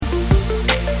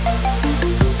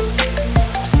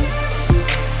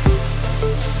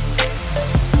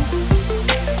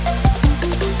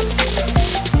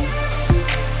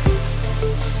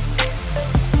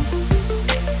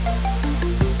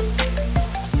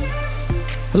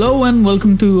Hello and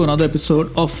welcome to another episode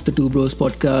of the Two Bros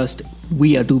podcast.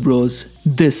 We are Two Bros.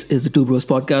 This is the Two Bros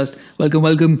podcast.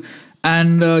 Welcome.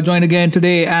 And joined again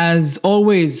today, as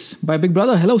always, by Big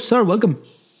Brother. Hello, sir. Welcome.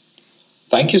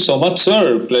 Thank you so much,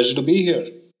 sir. Pleasure to be here.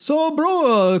 So,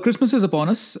 bro, Christmas is upon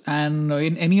us, and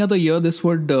in any other year, this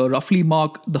would roughly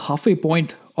mark the halfway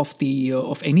point of the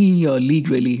of any league,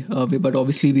 really. But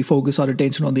obviously, we focus our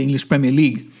attention on the English Premier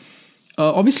League.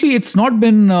 Obviously, it's not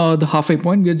been the halfway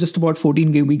point. We're just about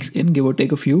 14 game weeks in, give or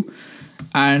take a few.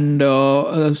 And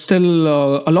still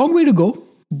a long way to go.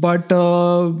 But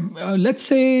let's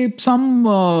say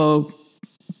some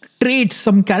traits,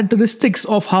 some characteristics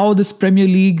of how this Premier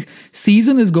League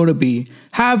season is going to be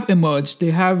have emerged. They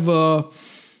have,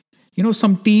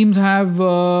 some teams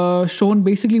have shown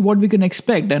basically what we can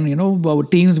expect. And,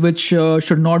 teams which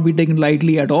should not be taken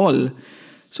lightly at all.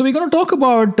 So we're going to talk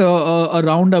about a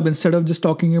roundup instead of just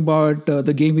talking about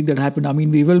the game week that happened. I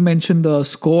mean, we will mention the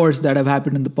scores that have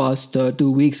happened in the past 2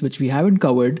 weeks, which we haven't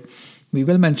covered. We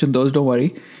will mention those, don't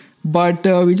worry. But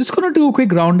we're just going to do a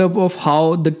quick roundup of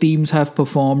how the teams have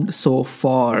performed so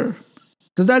far.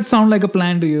 Does that sound like a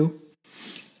plan to you?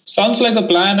 Sounds like a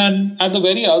plan. And at the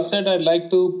very outset, I'd like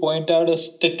to point out a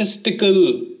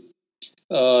statistical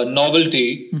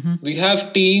novelty. We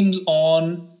have teams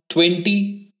on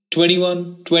 20,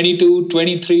 21, 22,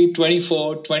 23,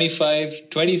 24, 25,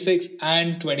 26,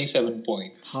 and 27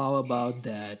 points. How about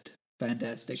that?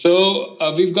 Fantastic. So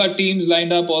we've got teams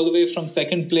lined up all the way from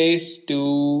second place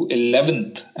to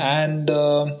 11th. And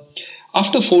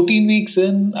after 14 weeks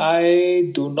in, I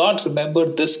do not remember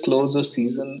this close a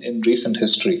season in recent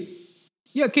history.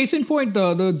 Yeah, case in point,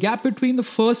 the gap between the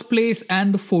first place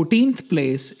and the 14th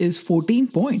place is 14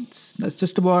 points. That's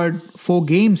just about 4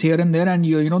 games here and there, and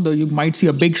you might see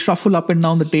a big shuffle up and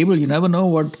down the table. You never know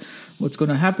what's going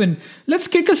to happen. Let's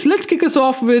kick us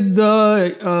off with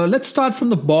let's start from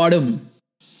the bottom.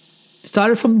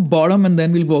 Start from the bottom, and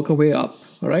then we'll work our way up.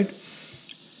 All right.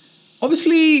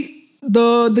 Obviously,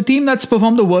 the team that's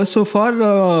performed the worst so far,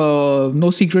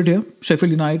 no secret here,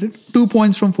 Sheffield United. 2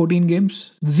 points from 14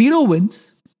 games, 0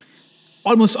 wins,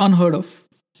 almost unheard of.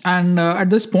 And at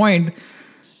this point,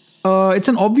 it's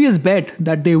an obvious bet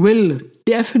that they will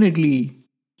definitely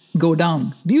go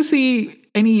down. Do you see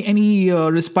any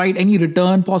respite, any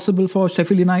return possible for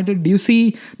Sheffield United? Do you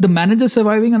see the manager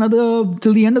surviving another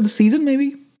till the end of the season,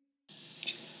 maybe?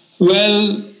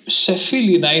 Well, Sheffield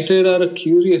United are a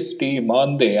curious team,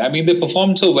 aren't they? I mean, they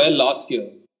performed so well last year.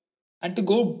 And to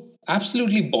go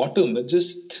absolutely bottom, it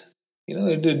just,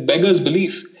 it beggars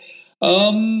belief.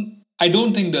 I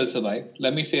don't think they'll survive.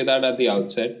 Let me say that at the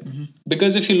outset.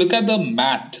 Because if you look at the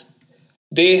math,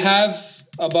 they have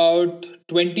about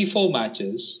 24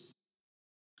 matches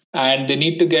and they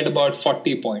need to get about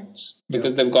 40 points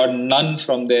because they've got none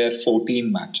from their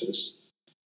 14 matches.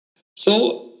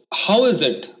 So, how is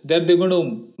it that they're going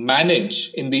to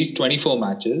manage in these 24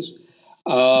 matches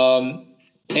 10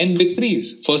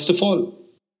 victories, first of all,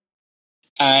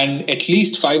 and at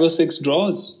least 5 or 6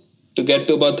 draws to get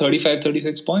to about 35,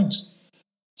 36 points?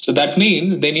 So that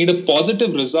means they need a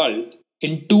positive result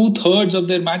in 2/3 of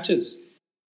their matches.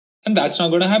 And that's not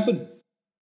going to happen,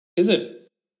 is it?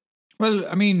 Well,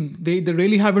 I mean, they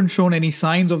really haven't shown any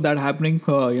signs of that happening.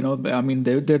 I mean,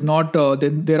 they're not.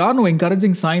 There are no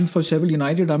encouraging signs for Sheffield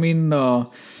United. I mean,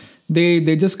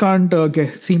 they just can't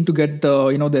seem to get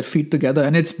their feet together.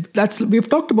 And we've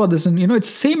talked about this, and it's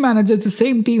the same manager, it's the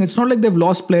same team. It's not like they've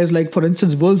lost players. Like for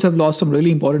instance, Wolves have lost some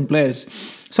really important players,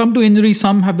 some to injury,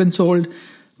 some have been sold.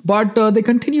 But they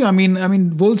continue. I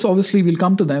mean, Wolves obviously will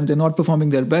come to them. They're not performing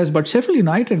their best. But Sheffield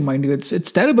United, mind you,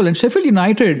 it's terrible. And Sheffield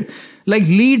United, like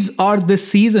Leeds are this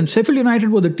season. Sheffield United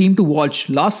were the team to watch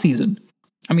last season.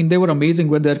 I mean, they were amazing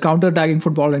with their counter-attacking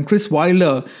football. And Chris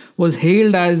Wilder was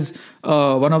hailed as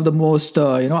one of the most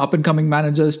up-and-coming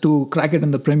managers to crack it in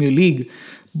the Premier League.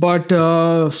 But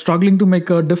struggling to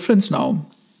make a difference now.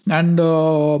 And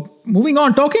moving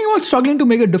on, talking about struggling to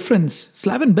make a difference,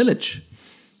 Slaven Bilic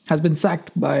has been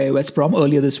sacked by West Brom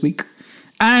earlier this week.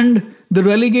 And the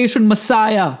relegation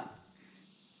messiah,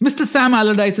 Mr. Sam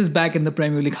Allardyce, is back in the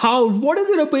Premier League. What is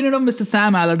your opinion of Mr.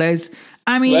 Sam Allardyce?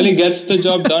 I mean... Well, he gets the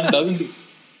job done, doesn't he?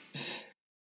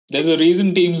 There's a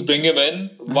reason teams bring him in.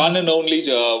 One and only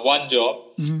one job.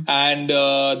 And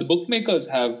the bookmakers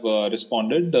have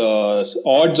responded.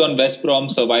 Odds on West Brom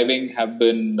surviving have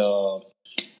been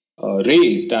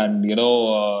raised. And,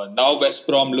 now West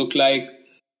Brom look like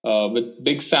with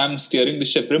Big Sam steering the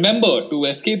ship. Remember, to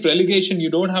escape relegation, you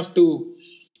don't have to,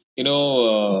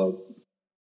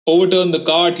 overturn the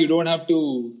cart. You don't have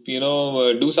to,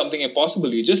 do something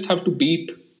impossible. You just have to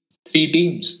beat 3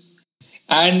 teams.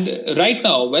 And right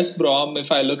now, West Brom,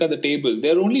 if I look at the table,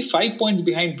 they're only 5 points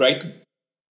behind Brighton.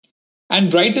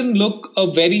 And Brighton look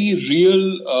a very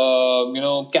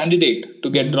real, candidate to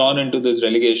get drawn into this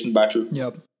relegation battle.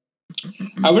 Yep.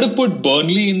 I would have put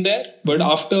Burnley in there, but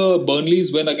after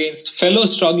Burnley's win against fellow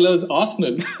strugglers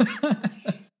Arsenal,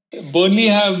 Burnley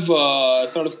have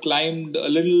sort of climbed a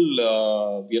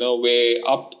little, way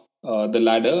up the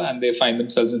ladder, and they find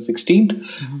themselves in 16th.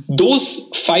 Those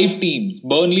 5 teams,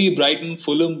 Burnley, Brighton,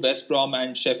 Fulham, West Brom,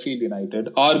 and Sheffield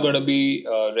United, are going to be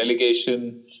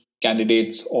relegation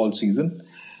candidates all season.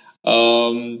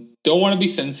 Don't want to be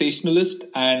sensationalist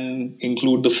and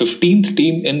include the 15th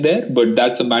team in there, but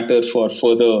that's a matter for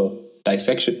further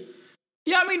dissection.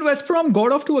 Yeah, I mean, West Brom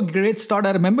got off to a great start.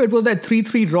 I remember it was that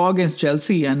 3-3 draw against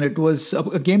Chelsea, and it was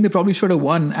a game they probably should have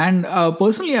won. And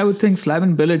personally, I would think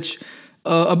Slaven Bilic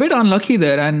a bit unlucky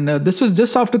there. And this was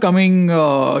just after coming,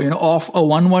 off a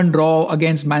 1-1 draw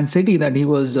against Man City that he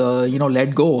was,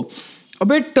 let go. A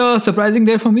bit surprising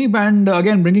there for me. And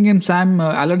again, bringing in Sam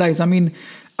Allardyce. I mean,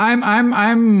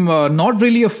 I'm not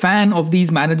really a fan of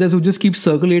these managers who just keep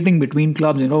circulating between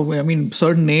clubs. I mean,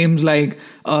 certain names like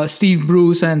Steve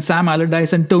Bruce and Sam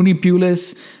Allardyce and Tony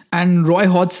Pulis and Roy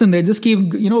Hodgson, they just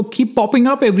keep popping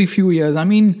up every few years. I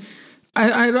mean,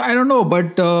 I don't know,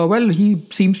 but he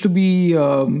seems to be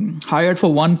hired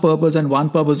for one purpose and one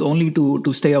purpose only,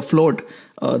 to stay afloat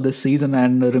this season,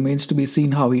 and remains to be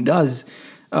seen how he does.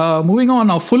 Moving on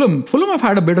now, Fulham. Fulham have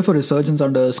had a bit of a resurgence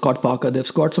under Scott Parker.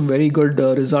 They've got some very good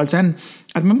results, and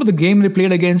I remember the game they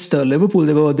played against Liverpool.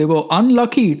 They were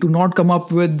unlucky to not come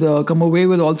away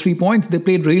with all 3 points. They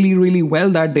played really, really well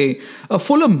that day.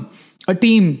 Fulham, a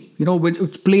team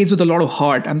which plays with a lot of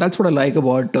heart, and that's what I like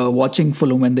about watching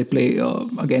Fulham when they play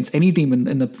against any team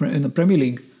in the Premier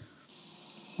League.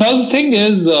 Now the thing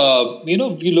is,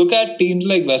 you look at teams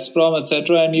like West Brom,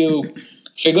 etc., and you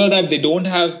figure that they don't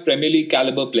have Premier League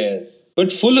caliber players.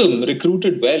 But Fulham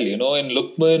recruited well, in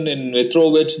Lookman, in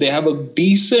Mitrovic, they have a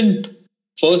decent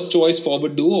first choice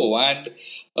forward duo. And,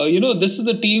 this is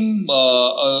a team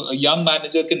a young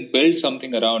manager can build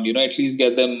something around, at least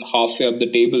get them halfway up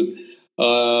the table.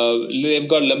 They've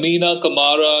got Lamina,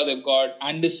 Kamara, they've got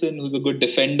Anderson, who's a good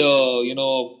defender,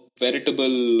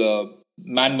 veritable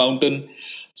man mountain.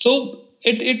 So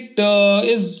it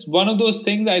is one of those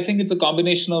things. I think it's a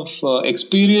combination of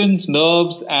experience,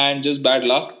 nerves, and just bad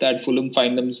luck that Fulham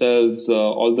find themselves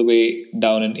all the way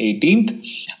down in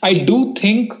 18th. I do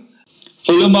think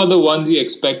Fulham are the ones you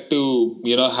expect to,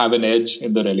 have an edge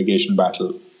in the relegation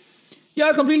battle. Yeah,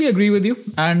 I completely agree with you.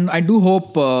 And I do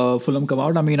hope Fulham come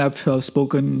out. I mean, I've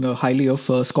spoken highly of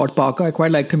Scott Parker. I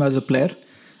quite liked him as a player.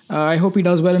 I hope he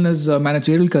does well in his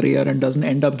managerial career and doesn't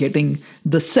end up getting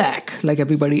the sack like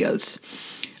everybody else.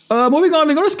 Moving on,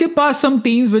 we're going to skip past some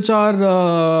teams which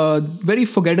are very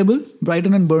forgettable.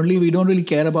 Brighton and Burnley, we don't really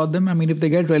care about them. I mean, if they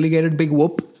get relegated, big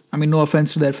whoop. I mean, no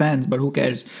offense to their fans, but who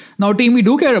cares? Now, a team we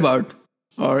do care about,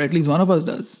 or at least one of us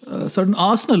does, certain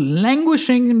Arsenal,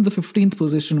 languishing in the 15th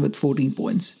position with 14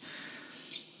 points.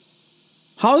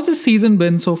 How's this season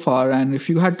been so far? And if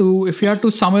you had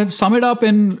to sum it up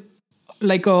in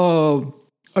like a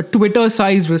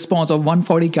Twitter-sized response of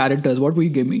 140 characters, what would you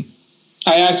give me?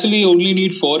 I actually only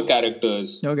need 4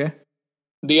 characters. Okay.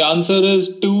 The answer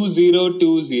is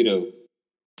 2020.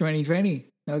 2020.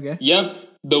 Okay. Yep.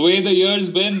 The way the year's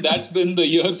been, that's been the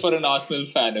year for an Arsenal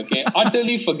fan, okay?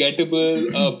 Utterly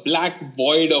forgettable, a black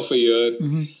void of a year.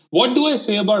 Mm-hmm. What do I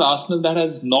say about Arsenal that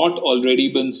has not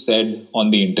already been said on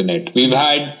the internet? We've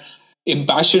had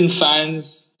impassioned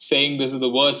fans saying this is the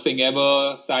worst thing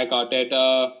ever, sack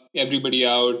Arteta, everybody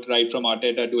out, right from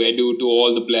Arteta to Edu to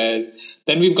all the players.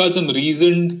 Then we've got some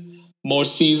reasoned, more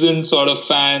seasoned sort of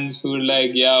fans who are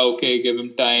like, yeah, okay, give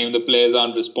him time. The players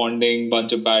aren't responding,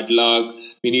 bunch of bad luck.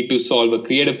 We need to solve a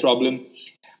creative problem.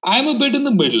 I'm a bit in the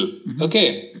middle,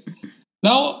 okay?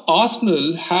 Now,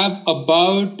 Arsenal have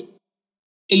about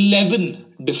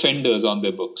 11 defenders on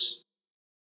their books.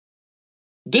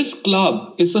 This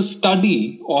club is a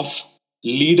study of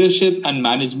leadership and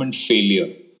management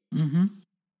failure. Mm-hmm.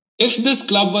 If this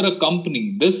club were a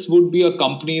company, this would be a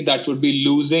company that would be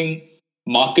losing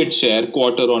market share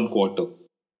quarter on quarter.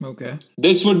 Okay.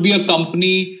 This would be a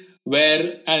company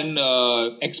where an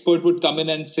expert would come in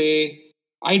and say,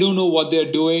 I don't know what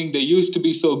they're doing. They used to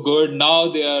be so good. Now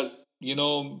they are,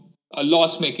 a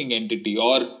loss-making entity,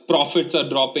 or profits are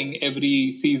dropping every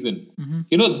season.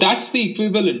 Mm-hmm. That's the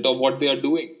equivalent of what they are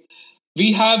doing.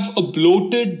 We have a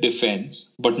bloated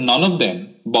defense, but none of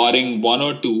them, barring 1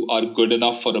 or 2, are good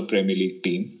enough for a Premier League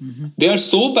team. Mm-hmm. They are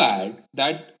so bad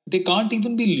that they can't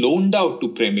even be loaned out to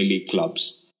Premier League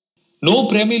clubs. No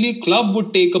Premier League club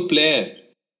would take a player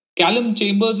Callum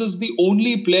Chambers is the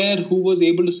only player who was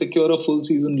able to secure a full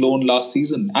season loan last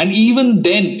season. And even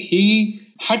then, he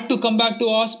had to come back to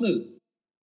Arsenal.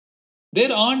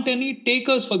 There aren't any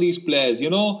takers for these players.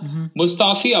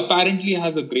 Mustafi apparently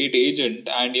has a great agent,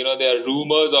 and there are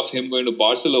rumors of him going to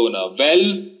Barcelona.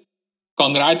 Well,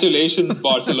 congratulations,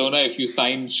 Barcelona, if you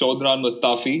signed Shodran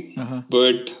Mustafi.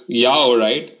 But yeah, all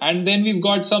right. And then we've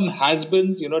got some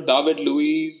has-beens, David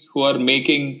Luiz, who are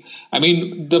making... I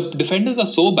mean, the defenders are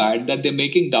so bad that they're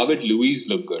making David Luiz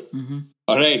look good.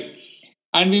 All right.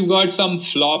 And we've got some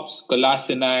flops,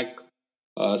 Kolasinac,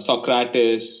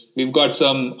 Socrates. We've got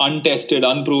some untested,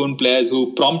 unproven players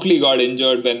who promptly got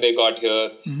injured when they got here.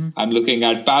 I'm looking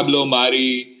at Pablo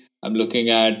Mari. I'm looking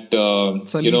at,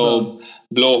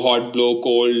 blow hot, blow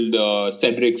cold,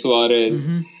 Cedric Suarez.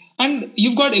 And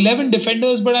you've got 11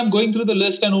 defenders, but I'm going through the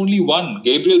list and only one.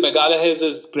 Gabriel Magalhaes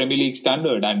is Premier League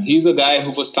standard, and he's a guy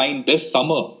who was signed this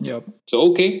summer. Yep. So,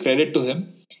 okay, credit to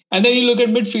him. And then you look at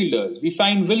midfielders. We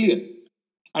signed Willian,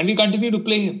 and we continue to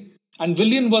play him. And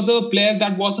Willian was a player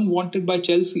that wasn't wanted by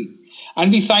Chelsea.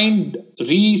 And we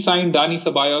re-signed Dani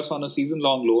Ceballos on a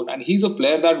season-long loan, and he's a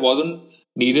player that wasn't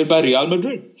needed by Real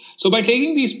Madrid. So by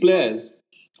taking these players,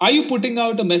 are you putting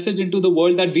out a message into the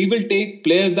world that we will take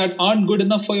players that aren't good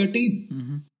enough for your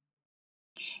team?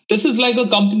 This is like a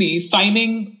company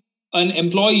signing an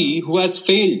employee who has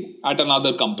failed at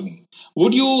another company.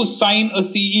 Would you sign a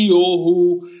CEO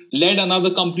who led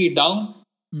another company down?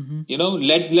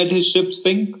 Let his ship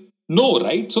sink? No,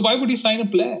 right? So why would he sign a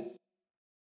player?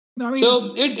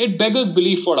 So it beggars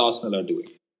belief what Arsenal are doing.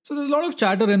 So there's a lot of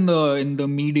chatter in the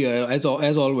media as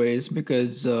always,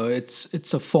 because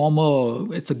it's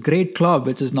a great club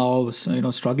which is now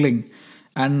struggling,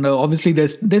 and obviously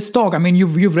there's talk. I mean,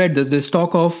 you've read this. There's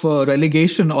talk of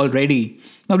relegation already.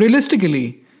 Now,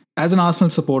 realistically, as an Arsenal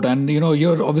supporter, and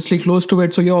you're obviously close to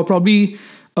it, so you're probably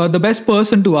the best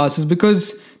person to ask, is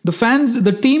because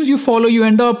the teams you follow, you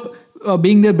end up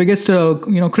being their biggest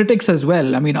critics as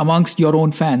well. I mean, amongst your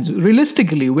own fans.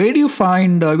 Realistically, where do you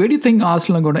think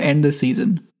Arsenal are going to end this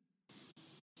season?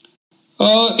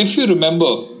 If you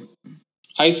remember,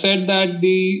 I said that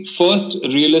the first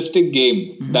realistic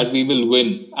game that we will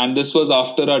win, and this was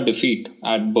after our defeat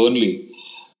at Burnley,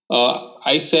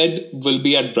 I said will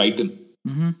be at Brighton.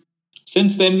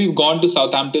 Since then, we've gone to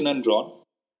Southampton and drawn,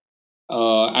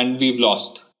 and we've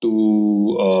lost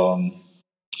to...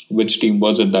 which team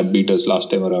was it that beat us last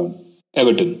time around?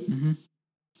 Everton.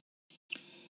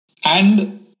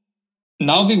 And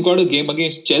now we've got a game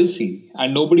against Chelsea,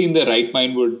 and nobody in their right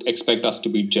mind would expect us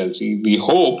to beat Chelsea. We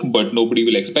hope, but nobody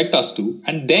will expect us to.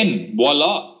 And then,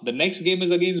 voila, the next game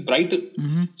is against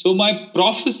Brighton. So my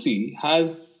prophecy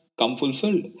has come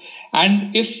fulfilled.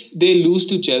 And if they lose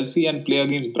to Chelsea and play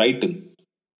against Brighton,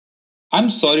 I'm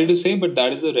sorry to say, but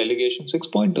that is a relegation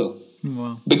 6-pointer.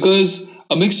 Wow. Because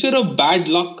a mixture of bad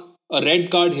luck, a red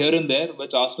card here and there,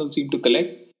 which Arsenal seem to collect,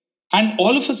 and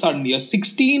all of a sudden you're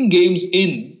 16 games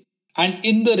in and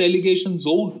in the relegation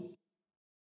zone.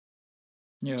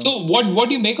 Yeah. So what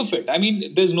do you make of it? I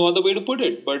mean, there's no other way to put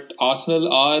it, but Arsenal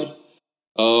are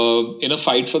in a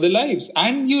fight for their lives.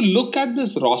 And you look at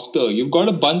this roster, you've got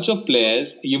a bunch of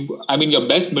players. Your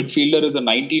best midfielder is a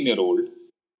 19-year-old.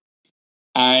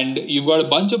 And you've got a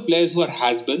bunch of players who are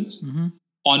has-beens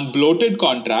on bloated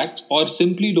contracts or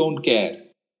simply don't care.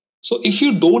 So if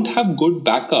you don't have good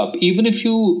backup, even if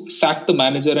you sack the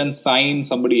manager and sign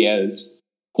somebody else,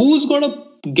 who's going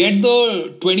to get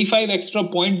the 25 extra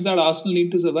points that Arsenal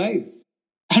need to survive?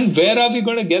 And where are we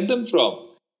going to get them from?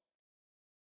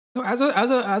 So as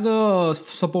a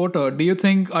supporter, do you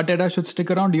think Arteta should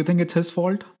stick around? Do you think it's his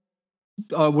fault?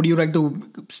 Would you like to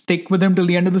stick with him till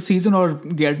the end of the season or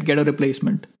get a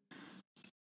replacement?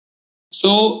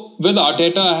 So with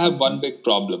Arteta, I have one big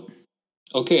problem.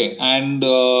 Okay, and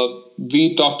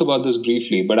we talked about this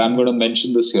briefly, but I'm going to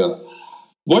mention this here.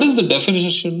 What is the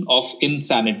definition of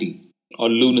insanity or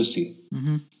lunacy?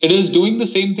 It is doing the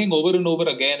same thing over and over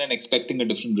again and expecting a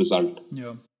different result.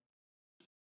 Yeah.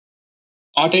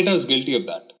 Arteta is guilty of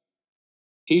that.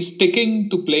 He's sticking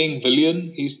to playing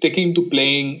Willian, he's sticking to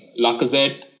playing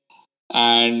Lacazette,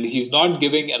 and he's not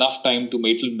giving enough time to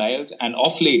Maitland-Niles. And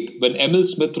off late, when Emil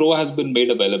Smith-Rowe has been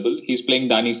made available, he's playing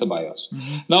Dani Ceballos.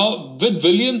 Now, with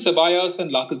Willian, Ceballos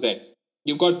and Lacazette,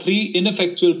 you've got three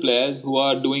ineffectual players who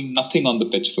are doing nothing on the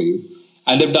pitch for you.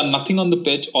 And they've done nothing on the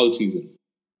pitch all season.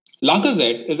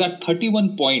 Lacazette is at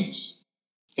 31 points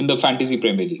in the Fantasy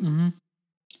Premier League.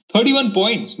 31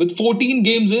 points with 14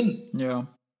 games in. Yeah.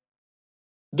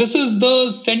 This is the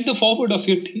centre forward of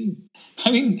your team.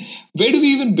 I mean, where do we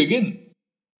even begin?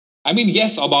 I mean,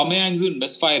 yes, Aubameyang's been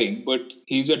misfiring, but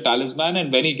he's a talisman,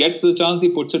 and when he gets the chance, he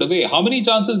puts it away. How many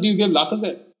chances do you give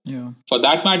Lacazette? Yeah. For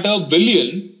that matter,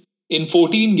 Willian, in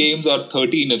 14 games or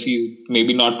 13, if he's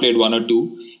maybe not played one or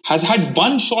two, has had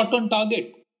one shot on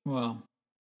target. Wow.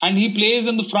 And he plays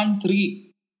in the front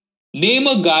three. Name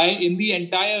a guy in the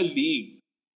entire league.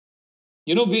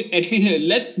 At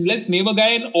least let's name a guy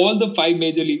in all the 5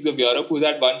 major leagues of Europe who's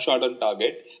had one shot on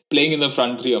target playing in the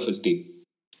front three of his team.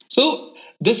 So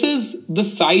this is the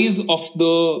size of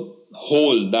the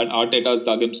hole that Arteta's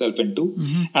dug himself into.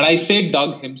 Mm-hmm. And I say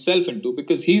dug himself into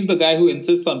because he's the guy who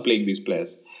insists on playing these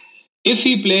players. If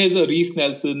he plays a Reece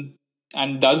Nelson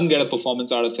and doesn't get a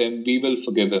performance out of him, we will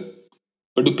forgive him.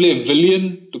 But to play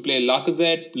Willian, to play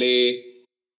Lacazette, play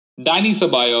Dani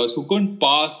Ceballos, who couldn't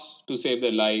pass to save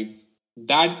their lives,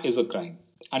 that is a crime.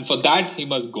 And for that, he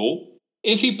must go.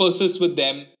 If he persists with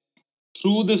them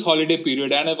through this holiday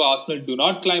period, and if Arsenal do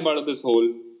not climb out of this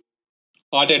hole,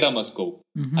 Arteta must go.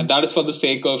 Mm-hmm. And that is for the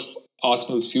sake of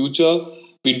Arsenal's future.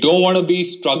 We don't want to be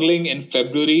struggling in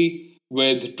February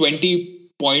with 20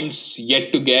 points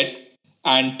yet to get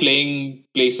and playing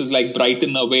places like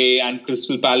Brighton away and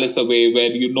Crystal Palace away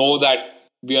where you know that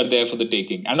we are there for the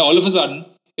taking. And all of a sudden,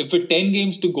 if with 10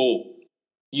 games to go,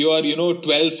 you are,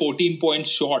 12, 14 points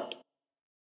short,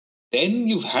 then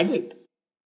you've had it.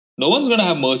 No one's going to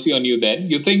have mercy on you then.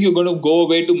 You think you're going to go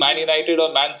away to Man United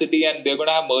or Man City and they're going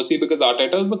to have mercy because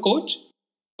Arteta is the coach?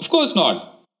 Of course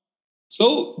not.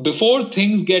 So before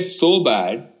things get so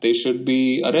bad, they should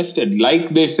be arrested. Like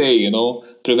they say,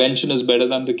 prevention is better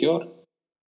than the cure.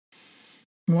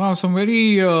 Wow, some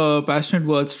very passionate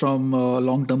words from a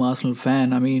long-term Arsenal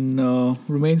fan. I mean,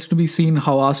 remains to be seen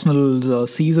how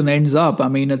Arsenal's season ends up. I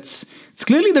mean, it's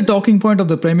clearly the talking point of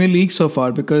the Premier League so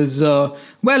far because,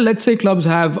 let's say clubs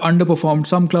have underperformed,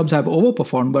 some clubs have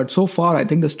overperformed, but so far I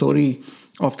think the story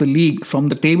of the league from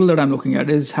the table that I'm looking at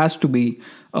has to be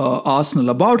Arsenal.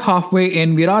 About halfway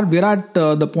in, we're at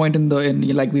the point in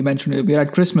like we mentioned, we're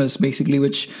at Christmas basically,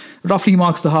 which roughly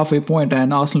marks the halfway point,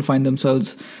 and Arsenal find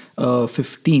themselves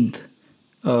 15th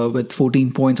with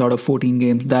 14 points out of 14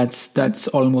 games. That's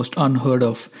almost unheard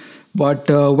of. But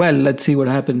let's see what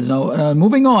happens now.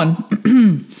 Moving on,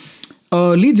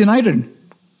 Leeds United,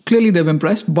 clearly they've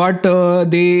impressed, but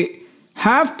they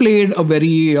have played a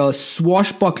very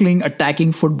swashbuckling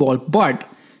attacking football, but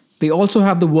they also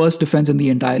have the worst defense in the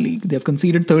entire league. They've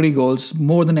conceded 30 goals,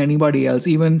 more than anybody else.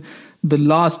 Even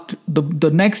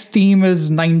the next team is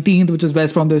 19th, which is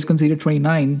West Brom. They've conceded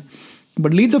 29.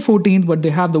 But Leeds are 14th, but they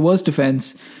have the worst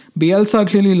defense. Bielsa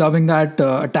clearly loving that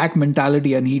attack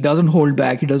mentality, and he doesn't hold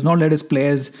back. He does not let his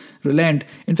players relent.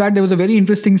 In fact, there was a very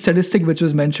interesting statistic which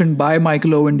was mentioned by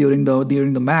Michael Owen during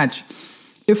the match.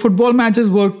 If football matches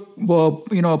were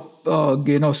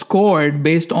scored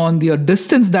based on the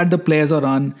distance that the players are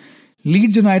on,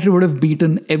 Leeds United would have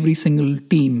beaten every single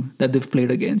team that they've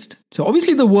played against. So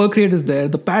obviously the work rate is there,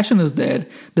 the passion is there,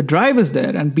 the drive is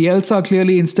there, and Bielsa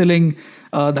clearly instilling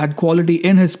that quality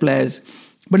in his players,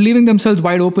 but leaving themselves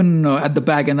wide open at the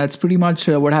back. And that's pretty much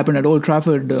what happened at Old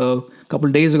Trafford a couple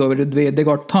of days ago, where they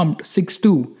got thumped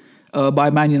 6-2 by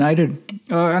Man United.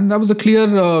 And that was a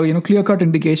clear-cut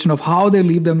indication of how they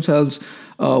leave themselves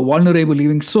vulnerable,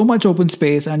 leaving so much open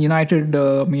space, and United,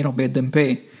 made them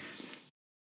pay.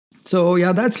 So,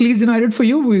 yeah, that's Leeds United for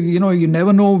you. You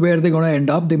never know where they're going to end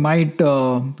up. They might,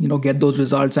 get those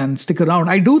results and stick around.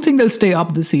 I do think they'll stay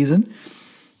up this season.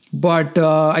 But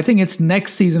I think it's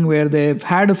next season where they've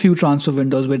had a few transfer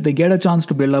windows where they get a chance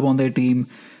to build up on their team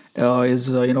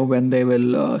when they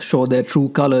will show their true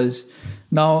colors.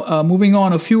 Now, moving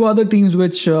on, a few other teams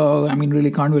which,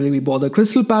 really can't really be bothered.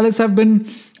 Crystal Palace have been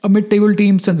a mid-table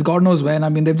team since God knows when. I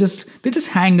mean, they just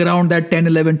hang around that 10,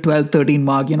 11, 12, 13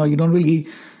 mark. You don't really...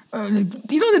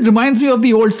 it reminds me of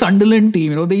the old Sunderland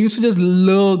team. They used to just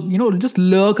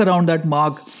lurk around that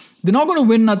mark. They're not going to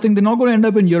win nothing. They're not going to end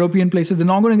up in European places. They're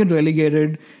not going to get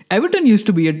relegated. Everton used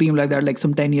to be a team like that, like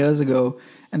some 10 years ago.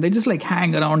 And they just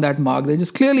hang around that mark. They're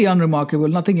just clearly unremarkable.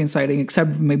 Nothing exciting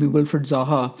except maybe Wilfried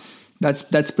Zaha.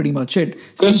 That's pretty much it.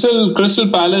 Crystal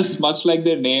Palace, much like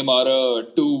their name, are a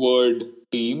two-word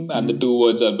team. And the two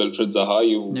words are Wilfried Zaha.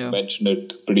 You mentioned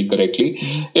it pretty correctly.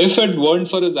 If it weren't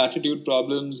for his attitude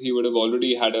problems, he would have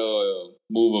already had a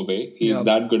move away. He's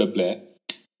that good a player.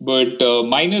 But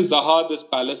minus Zaha, this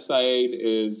Palace side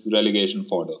is relegation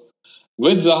fodder.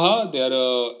 With Zaha, they're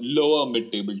a lower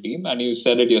mid-table team, and you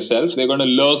said it yourself, they're going to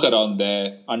lurk around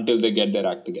there until they get their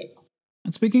act together.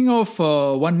 And speaking of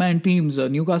one-man teams,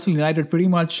 Newcastle United pretty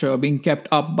much being kept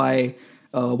up by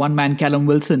one-man Callum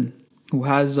Wilson, who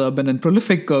has been in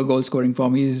prolific goal-scoring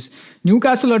form.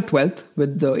 Newcastle are 12th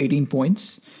with 18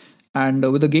 points.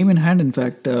 and with the game in hand, in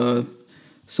fact.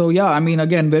 So yeah, I mean,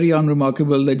 again, very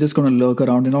unremarkable. They're just going to lurk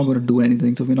around. They're not going to do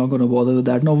anything, so we're not going to bother with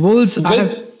that. No, Wolves.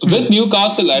 With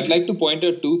Newcastle, I'd like to point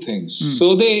out two things.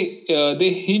 So they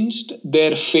hinged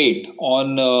their fate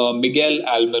on Miguel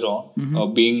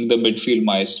Almiron being the midfield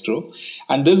maestro,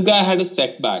 and this guy had a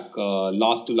setback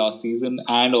last to last season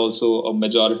and also a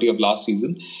majority of last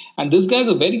season. And this guy is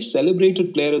a very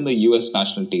celebrated player in the US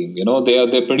national team. You know,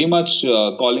 they're pretty much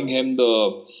calling him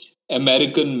the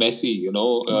American Messi. You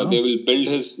know, they will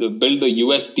build the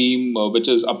US team, which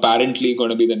is apparently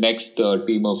going to be the next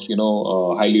team of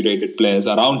highly rated players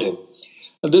around him.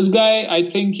 This guy, I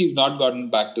think he's not gotten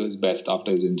back to his best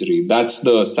after his injury. That's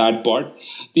the sad part.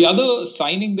 The other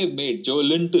signing they've made, Joe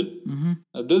Linton.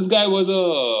 This guy was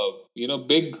a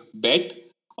big bet.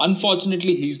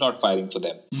 Unfortunately, he's not firing for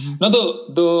them. Now,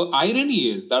 the irony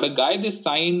is that a guy they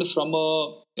signed from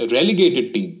a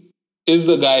relegated team is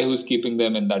the guy who's keeping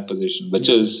them in that position, which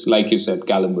is, like you said,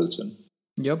 Callum Wilson.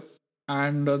 Yep.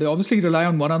 And they obviously rely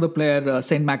on one other player,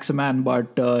 Saint Maximin,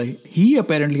 but he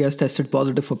apparently has tested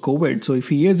positive for COVID. So if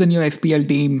he is in your FPL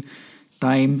team,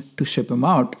 time to ship him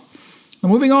out. Now,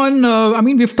 moving on, I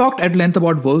mean, we've talked at length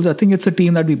about Wolves. I think it's a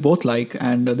team that we both like,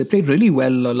 and they played really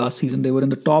well last season. They were in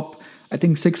the top, I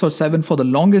think, 6 or 7 for the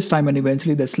longest time, and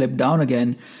eventually they slipped down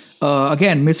again.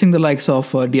 Again, missing the likes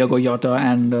of Diogo Jota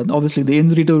and obviously the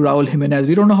injury to Raul Jimenez.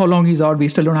 We don't know how long he's out. We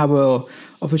still don't have a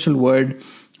official word.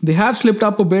 They have slipped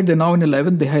up a bit. They're now in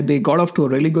 11th. They got off to a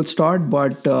really good start,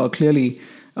 but clearly,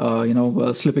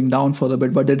 slipping down for a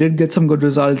bit. But they did get some good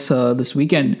results this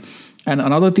weekend. And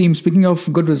another team, speaking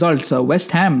of good results,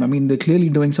 West Ham. I mean, they're clearly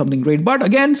doing something great. But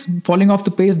again, falling off the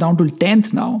pace down to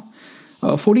 10th now.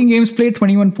 14 games played,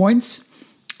 21 points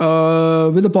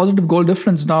with a positive goal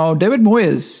difference. Now, David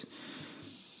Moyes,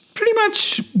 pretty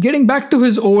much getting back to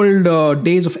his old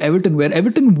days of Everton, where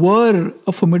Everton were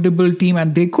a formidable team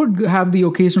and they could have the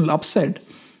occasional upset.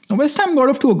 Now, West Ham got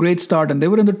off to a great start and they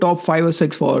were in the top 5 or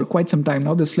 6 for quite some time.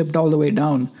 Now they slipped all the way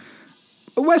down.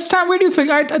 West Ham, where do you think?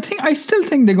 I still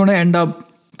think they're going to end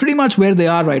up pretty much where they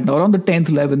are right now, around the 10th,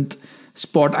 11th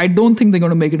spot. I don't think they're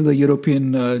going to make it to the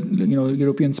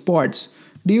European spots.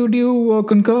 Do you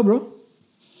concur, bro?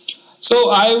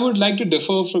 So I would like to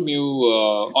differ from you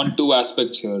on two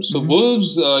aspects here. So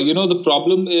Wolves, the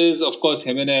problem is, of course,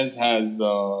 Jimenez has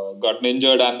gotten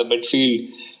injured and the midfield,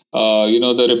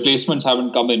 the replacements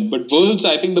haven't come in. But Wolves,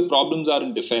 I think the problems are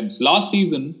in defense. Last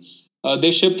season, they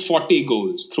shipped 40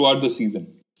 goals throughout the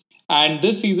season. And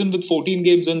this season, with 14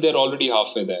 games in, they're already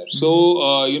halfway there.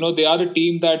 So, they are a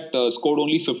team that scored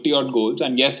only 50-odd goals.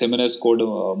 And yes, Jimenez scored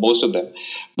most of them.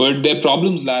 But their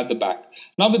problems lie at the back.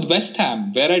 Now, with West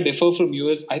Ham, where I differ from you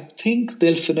is I think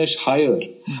they'll finish higher.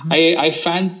 I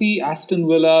fancy Aston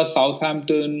Villa,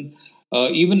 Southampton,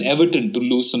 even Everton to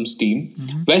lose some steam.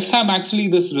 West Ham, actually,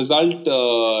 this result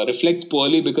reflects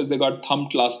poorly because they got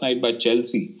thumped last night by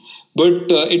Chelsea.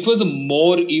 But it was a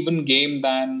more even game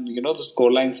than, the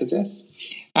scoreline suggests.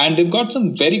 And they've got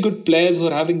some very good players who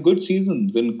are having good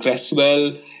seasons in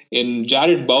Cresswell, in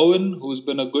Jared Bowen, who's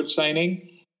been a good signing.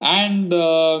 And,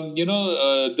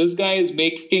 this guy is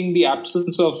making the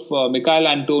absence of Michail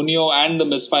Antonio and the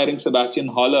misfiring Sebastian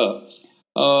Haller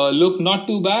look not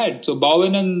too bad. So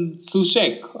Bowen and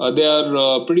Soucek, they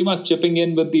are pretty much chipping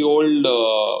in with the old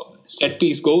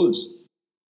set-piece goals.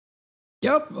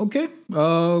 Yep. Okay.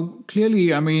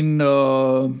 Clearly, I mean,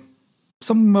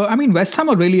 West Ham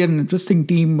are really an interesting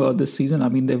team this season. I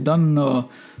mean, they've done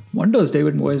wonders.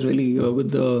 David Moyes really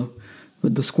with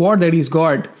the squad that he's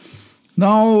got.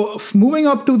 Now, moving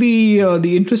up to the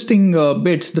interesting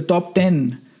bits, the top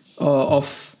 10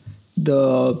 of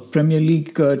the Premier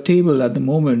League table at the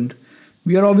moment.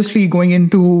 We are obviously going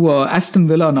into Aston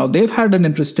Villa now. They've had an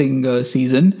interesting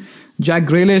season. Jack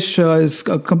Grealish is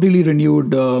a completely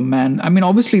renewed man. I mean,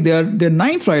 obviously they're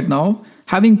 9th right now,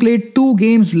 having played 2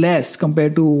 games less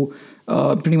compared to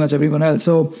pretty much everyone else.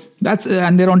 So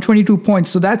and they're on 22 points.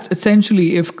 So that's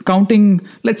essentially, if counting,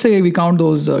 let's say we count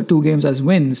those 2 games as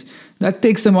wins, that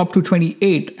takes them up to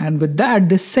 28. And with that,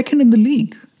 they're second in the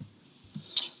league.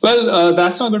 Well,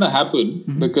 that's not going to happen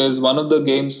because one of the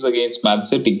games is against Man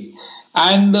City.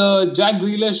 And Jack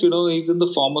Grealish, he's in the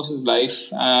form of his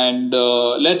life. And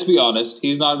let's be honest,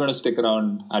 he's not going to stick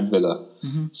around at Villa.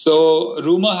 So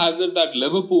rumor has it that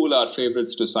Liverpool are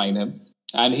favourites to sign him.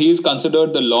 And he is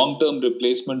considered the long-term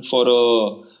replacement for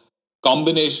a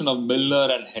combination of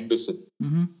Milner and Henderson.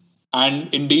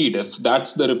 And indeed, if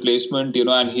that's the replacement,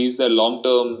 and he's their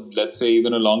long-term, let's say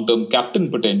even a long-term captain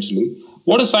potentially,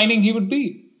 what a signing he would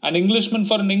be. An Englishman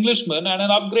for an Englishman and an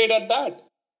upgrade at that.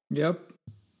 Yep.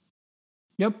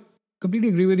 Completely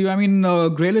agree with you. I mean,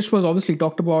 Grealish was obviously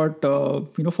talked about,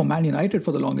 for Man United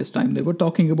for the longest time. They were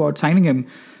talking about signing him,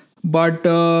 but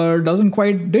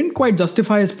didn't quite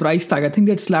justify his price tag. I think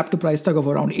they had slapped a price tag of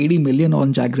around 80 million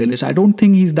on Jack Grealish. I don't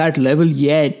think he's that level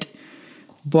yet,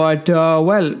 but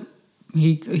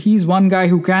he's one guy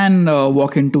who can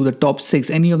walk into the top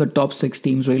six, any of the top six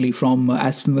teams really, from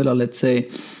Aston Villa, let's say.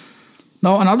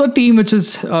 Now, another team which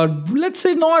is, let's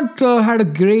say, not had a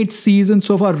great season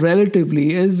so far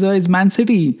relatively is Man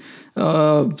City,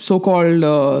 so-called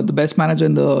the best manager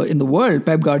in the world,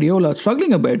 Pep Guardiola,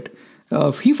 struggling a bit.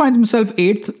 He finds himself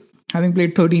eighth, having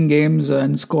played 13 games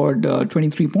and scored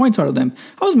 23 points out of them.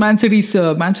 How's Man City's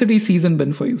season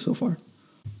been for you so far?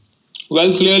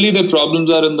 Well, clearly the problems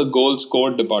are in the goal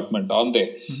scored department, aren't they?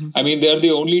 Mm-hmm. I mean, they're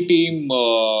the only team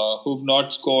who've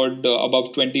not scored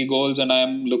above 20 goals, and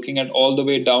I'm looking at all the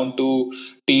way down to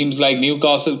teams like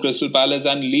Newcastle, Crystal Palace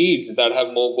and Leeds that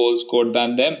have more goals scored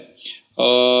than them.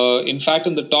 In fact,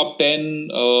 in the top 10,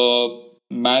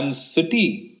 Man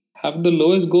City have the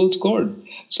lowest goal scored.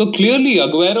 So clearly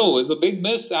Aguero is a big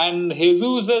miss, and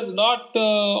Jesus is not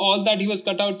all that he was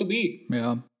cut out to be.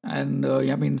 Yeah. And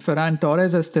Ferran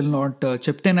Torres has still not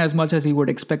chipped in as much as he would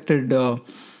expected to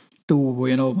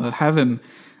have him.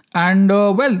 And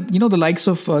the likes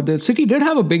of the City did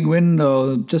have a big win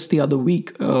just the other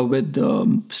week with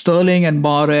Sterling and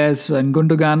Mahrez and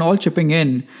Gundogan all chipping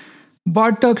in.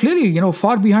 But clearly,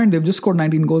 far behind. They've just scored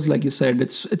 19 goals, like you said.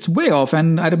 It's way off.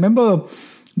 And I remember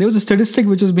there was a statistic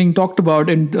which is being talked about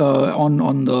on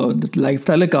the live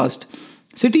telecast.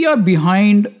 City are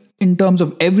behind in terms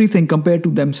of everything compared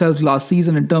to themselves last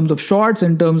season, in terms of shots,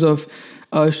 in terms of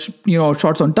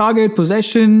shots on target,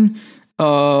 possession,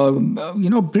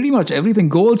 pretty much everything.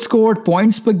 Goals scored,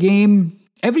 points per game,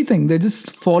 everything. They're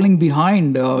just falling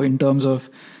behind in terms of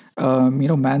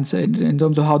Man said in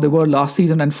terms of how they were last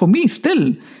season. And for me,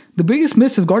 still the biggest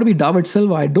miss has got to be David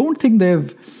Silva. I don't think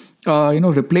they've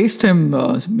replaced him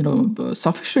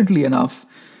sufficiently enough.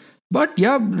 But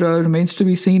yeah, remains to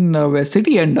be seen where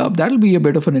City end up. That'll be a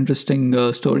bit of an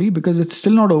interesting story because it's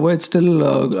still not over. It's still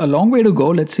a long way to go.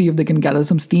 Let's see if they can gather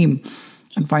some steam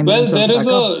and find. Well, there is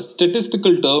a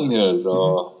statistical term here,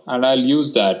 and I'll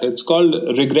use that. It's called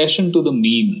regression to the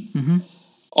mean,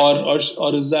 or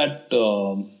is that?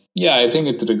 Yeah, I think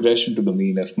it's regression to the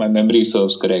mean, if my memory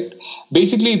serves correct.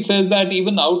 Basically, it says that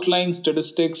even outlying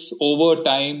statistics over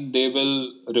time, they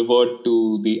will revert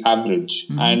to the average.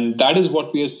 Mm-hmm. And that is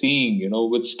what we are seeing,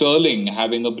 with Sterling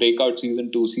having a breakout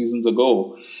season 2 seasons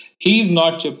ago. He's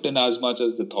not chipped in as much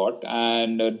as they thought.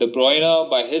 And De Bruyne,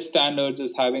 by his standards,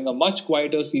 is having a much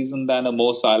quieter season than a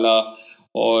Mo Salah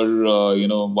or,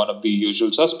 one of the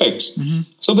usual suspects. Mm-hmm.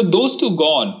 So with those two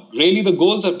gone, really the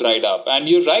goals have dried up. And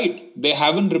you're right, they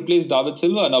haven't replaced David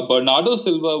Silva. Now, Bernardo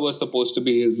Silva was supposed to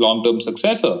be his long-term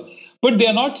successor. But they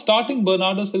are not starting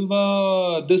Bernardo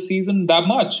Silva this season that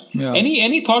much. Yeah.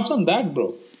 Any thoughts on that,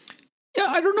 bro? Yeah,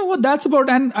 I don't know what that's about.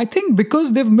 And I think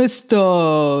because they've missed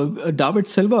David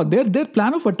Silva, their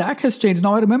plan of attack has changed.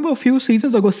 Now, I remember a few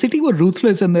seasons ago, City were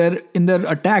ruthless in their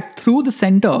attack through the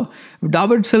center.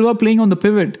 David Silva playing on the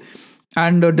pivot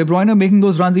and De Bruyne making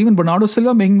those runs, even Bernardo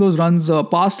Silva making those runs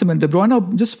past him, and De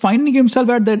Bruyne just finding himself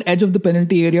at that edge of the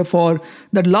penalty area for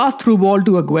that last through ball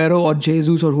to Aguero or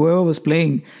Jesus or whoever was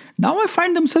playing. Now I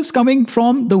find themselves coming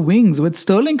from the wings, with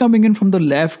Sterling coming in from the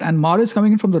left and Mahrez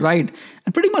coming in from the right,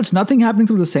 and pretty much nothing happening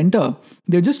through the center.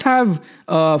 They just have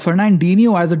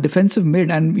Fernandinho as a defensive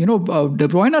mid, and De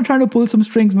Bruyne trying to pull some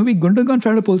strings, maybe Gundogan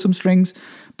trying to pull some strings,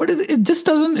 but it just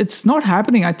doesn't. It's not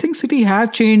happening. I think City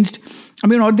have changed.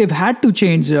 Or they've had to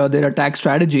change their attack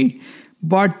strategy,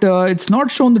 but it's not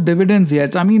shown the dividends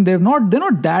yet. They're not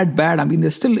that bad.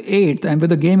 They're still 8th, and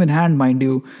with a game in hand, mind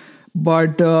you.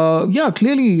 But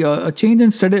clearly a change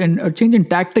in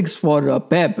tactics for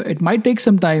Pep. It might take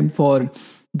some time for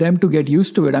them to get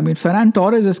used to it. Ferran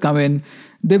Torres has come in.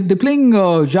 They're playing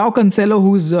João Cancelo,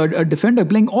 who's a defender,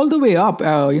 playing all the way up.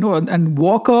 And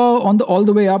Walker all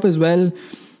the way up as well.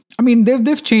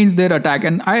 They've changed their attack,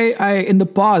 and I in the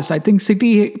past I think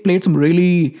City played some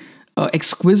really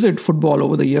exquisite football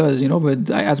over the years.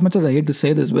 With, as much as I hate to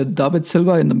say this, with David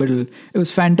Silva in the middle, it was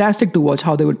fantastic to watch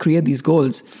how they would create these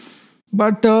goals.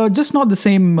 But just not the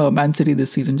same Man City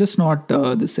this season. Just not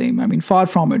the same. Far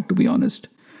from it, to be honest.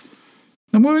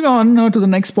 Now moving on to the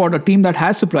next spot, a team that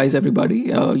has surprised everybody.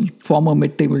 Former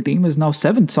mid-table team is now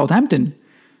 7th. Southampton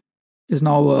is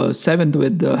now 7th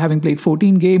with having played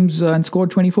 14 games and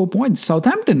scored 24 points.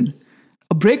 Southampton,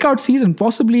 a breakout season,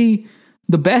 possibly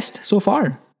the best so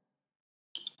far.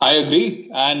 I agree.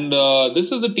 And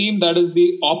this is a team that is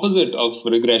the opposite of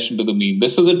regression to the mean.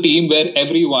 This is a team where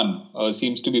everyone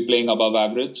seems to be playing above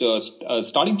average,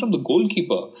 starting from the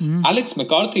goalkeeper, Alex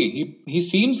McCarthy. He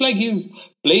seems like he's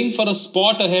playing for a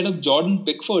spot ahead of Jordan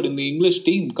Pickford in the English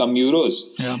team come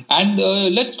Euros. Yeah. And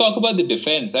let's talk about the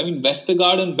defense. I mean,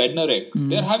 Vestergaard and Bednarek,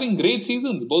 they're having great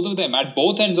seasons, both of them, at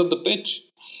both ends of the pitch.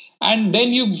 And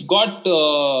then you've got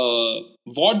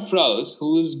Ward-Prowse,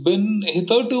 who's been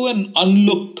hitherto an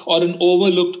unlooked or an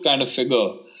overlooked kind of figure.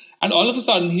 And all of a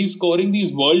sudden, he's scoring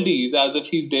these worldies as if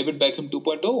he's David Beckham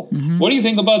 2.0. What do you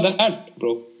think about that,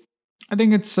 bro? I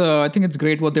think it's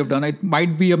great what they've done. It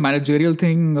might be a managerial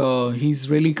thing. He's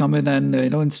really come in and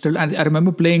instilled. And I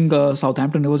remember playing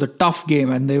Southampton. It was a tough game,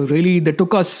 and they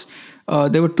took us.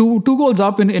 They were two goals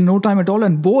up in no time at all,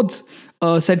 and both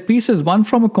set pieces, one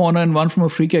from a corner and one from a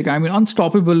free kick. I mean,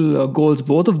 unstoppable goals,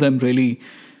 both of them really.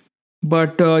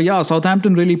 But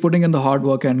Southampton really putting in the hard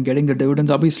work and getting the dividends.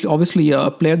 Obviously,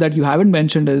 a player that you haven't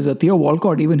mentioned is Theo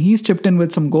Walcott. Even he's chipped in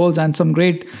with some goals and some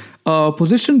great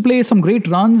position play, some great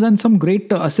runs, and some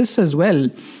great assists as well.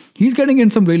 He's getting in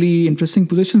some really interesting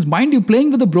positions. Mind you,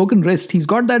 playing with a broken wrist. He's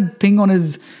got that thing on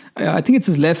his, I think it's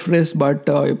his left wrist, but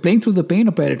playing through the pain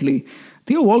apparently.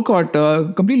 Theo Walcott,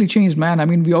 completely changed man. I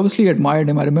mean, we obviously admired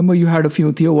him. I remember you had a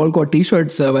few Theo Walcott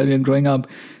t-shirts while you were growing up.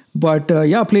 But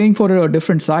playing for a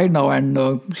different side now and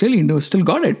clearly still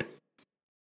got it.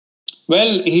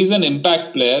 Well, he's an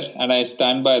impact player and I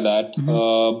stand by that.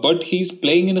 But he's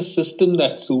playing in a system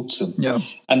that suits him. Yeah.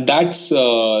 And that's,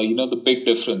 the big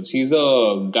difference. He's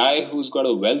a guy who's got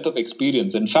a wealth of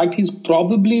experience. In fact, he's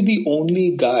probably the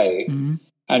only guy,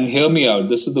 and hear me out,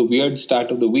 this is the weird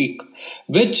stat of the week,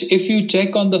 which if you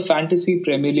check on the Fantasy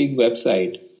Premier League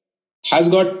website, has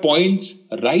got points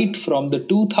right from the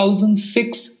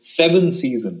 2006-7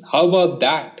 season. How about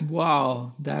that?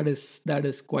 Wow, that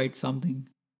is quite something.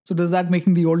 So does that make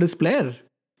him the oldest player?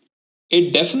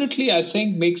 It definitely, I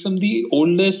think, makes him the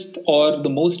oldest or the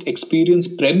most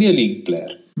experienced Premier League player.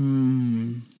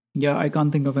 Yeah, I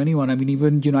can't think of anyone. I mean,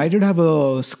 even United have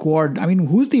a squad. I mean,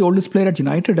 who's the oldest player at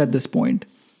United at this point?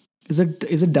 Is it De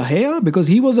Gea? Because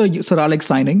he was a Sir Alex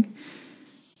signing.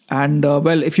 And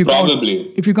if you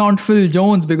count Phil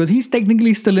Jones, because he's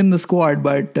technically still in the squad,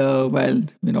 but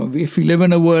if we live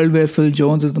in a world where Phil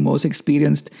Jones is the most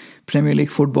experienced Premier League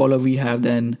footballer we have,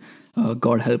 then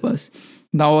God help us.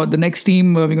 Now, the next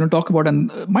team we're going to talk about,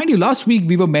 and mind you, last week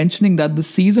we were mentioning that the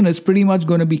season is pretty much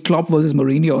going to be Klopp versus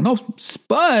Mourinho. Now,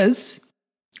 Spurs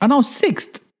are now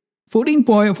 6th. 14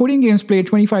 games played,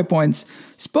 25 points.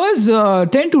 Spurs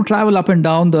tend to travel up and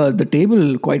down the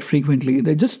table quite frequently.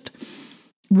 They just,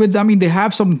 they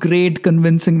have some great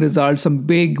convincing results, some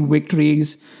big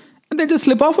victories, and they just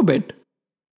slip off a bit.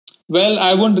 Well,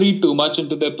 I won't read too much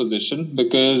into their position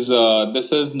because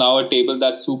this is now a table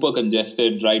that's super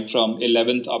congested right from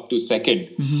 11th up to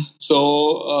 2nd.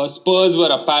 So Spurs were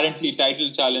apparently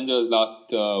title challengers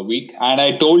last week. And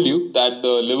I told you that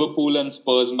the Liverpool and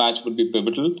Spurs match would be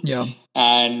pivotal. Yeah.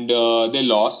 And they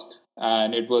lost.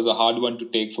 And it was a hard one to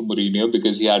take for Mourinho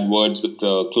because he had words with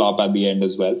Klopp at the end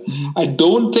as well. I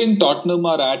don't think Tottenham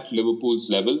are at Liverpool's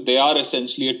level. They are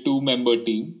essentially a 2-member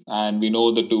team. And we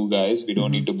know the two guys. We don't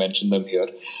need to mention them here.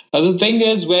 Now, the thing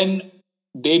is, when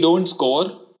they don't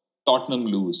score, Tottenham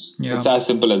lose. Yeah. It's as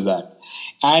simple as that.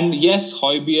 And yes,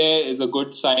 Højbjerg is a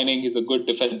good signing. He's a good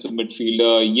defensive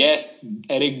midfielder. Yes,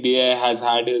 Eric Dier has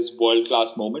had his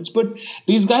world-class moments. But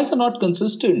these guys are not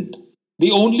consistent.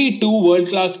 The only 2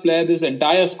 world-class players this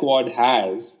entire squad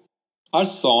has are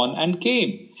Son and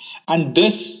Kane. And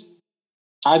this,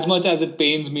 as much as it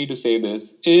pains me to say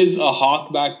this, is a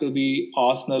hark back to the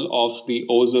Arsenal of the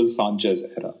Ozil Sanchez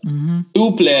era.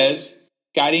 2 players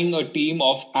carrying a team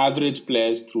of average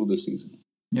players through the season.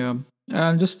 Yeah.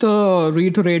 And just to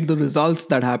reiterate the results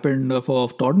that happened for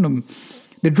Tottenham,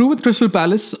 they drew with Crystal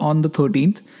Palace on the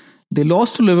 13th. They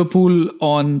lost to Liverpool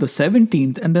on the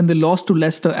 17th, and then they lost to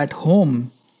Leicester at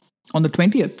home on the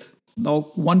 20th. Now,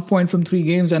 1 point from 3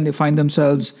 games, and they find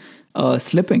themselves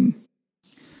slipping.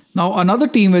 Now, another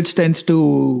team which tends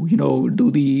to,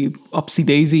 do the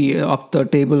upsy-daisy up the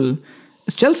table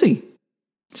is Chelsea.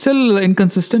 Still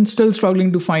inconsistent, still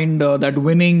struggling to find that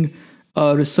winning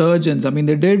resurgence. I mean,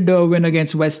 they did win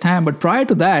against West Ham, but prior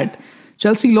to that,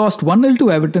 Chelsea lost 1-0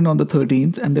 to Everton on the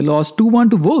 13th, and they lost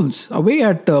 2-1 to Wolves away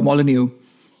at Molineux.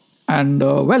 And,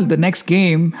 the next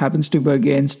game happens to be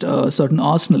against certain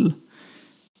Arsenal.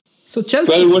 So Chelsea...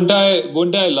 Well,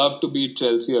 wouldn't I love to beat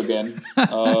Chelsea again?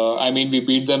 We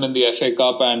beat them in the FA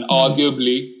Cup, and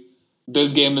arguably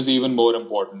this game is even more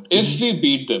important. If we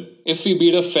beat them, if we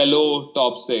beat a fellow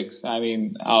top six, I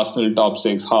mean, Arsenal top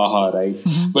six, haha, right?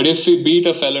 But if we beat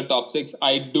a fellow top six,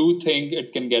 I do think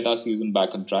it can get our season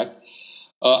back on track.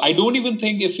 I don't even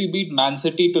think if we beat Man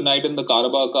City tonight in the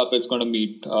Carabao Cup, it's going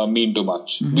to mean too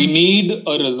much. We need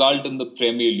a result in the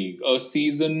Premier League, a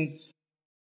season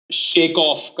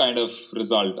shake-off kind of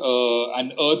result,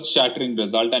 an earth-shattering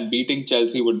result, and beating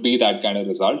Chelsea would be that kind of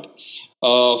result.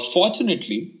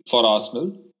 Fortunately for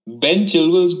Arsenal, Ben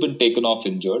Chilwell's been taken off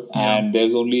injured, and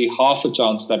there's only half a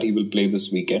chance that he will play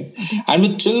this weekend. And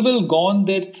with Chilwell gone,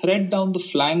 their threat down the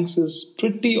flanks is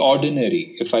pretty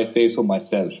ordinary, if I say so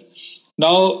myself.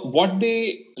 Now, what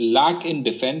they lack in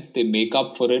defense, they make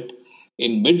up for it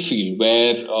in midfield,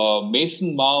 where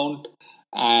Mason Mount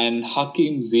and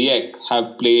Hakim Ziyech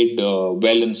have played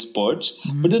well in spurts.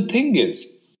 But the thing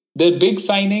is, their big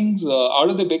signings, out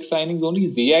of the big signings, only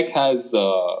Ziyech has,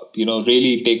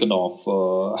 really taken off.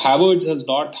 Havertz has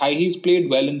not. He's played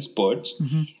well in spurts.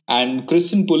 And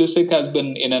Christian Pulisic has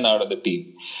been in and out of the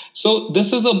team. So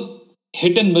this is a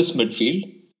hit and miss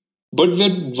midfield. But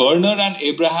with Werner and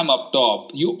Abraham up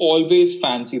top, you always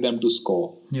fancy them to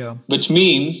score. Yeah. Which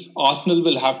means Arsenal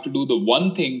will have to do the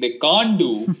one thing they can't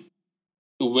do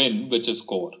to win, which is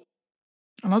score.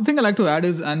 Another thing I like to add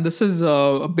is, and this is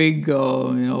a big,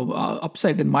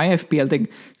 upside in my FPL thing.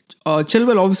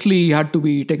 Chilwell obviously had to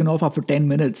be taken off after 10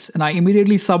 minutes, and I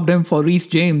immediately subbed him for Reece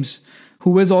James,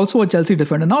 who is also a Chelsea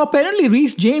defender. Now, apparently,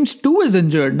 Reece James too is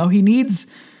injured. Now, he needs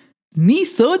knee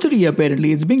surgery,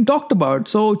 apparently. It's being talked about.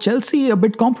 So, Chelsea a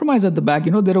bit compromised at the back.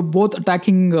 They're both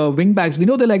attacking wing backs. We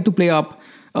know they like to play up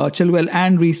Chilwell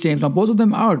and Reece James. Now, both of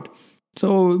them out.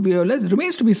 So, it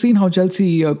remains to be seen how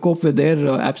Chelsea cope with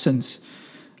their absence.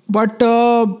 But,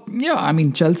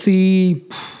 Chelsea,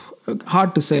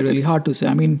 hard to say, really hard to say.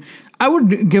 I mean, I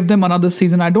would give them another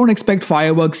season. I don't expect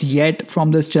fireworks yet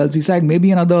from this Chelsea side.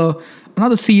 Maybe another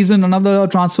season, another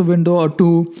transfer window or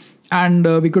two. And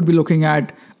we could be looking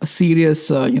at a serious,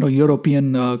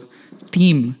 European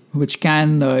team which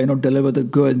can, deliver the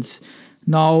goods.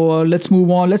 Now, let's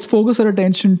move on. Let's focus our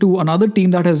attention to another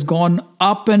team that has gone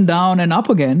up and down and up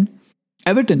again.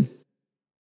 Everton.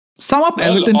 Sum up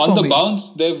Everton for me. On the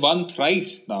bounce, they've won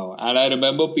thrice now. And I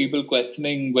remember people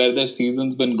questioning where their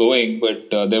season's been going, but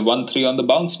they've won 3 on the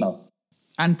bounce now.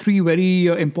 And 3 very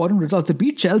important results. They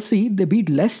beat Chelsea, they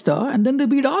beat Leicester, and then they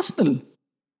beat Arsenal.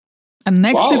 And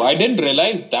next, I didn't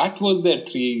realize that was their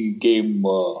 3-game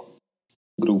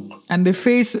group. And they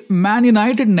face Man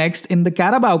United next in the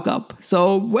Carabao Cup.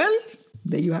 So, well,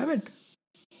 there you have it.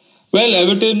 Well,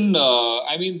 Everton,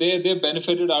 they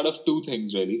benefited out of 2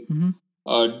 things, really.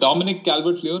 Dominic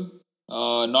Calvert-Lewin,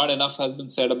 not enough has been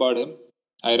said about him.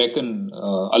 I reckon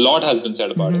a lot has been said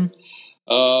about him.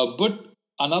 But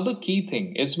another key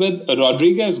thing is when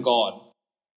Rodriguez gone,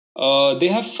 they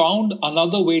have found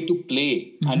another way to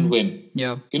play and win.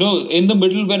 Yeah. In the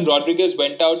middle when Rodriguez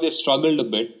went out, they struggled a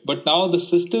bit. But now the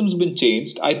system's been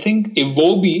changed. I think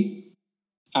Iwobi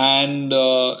and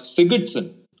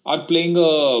Sigurdsson are playing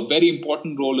a very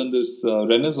important role in this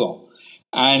renaissance.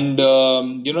 And,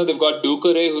 they've got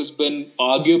Doucouré, who's been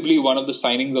arguably one of the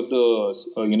signings of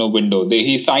the, window.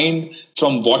 He signed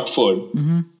from Watford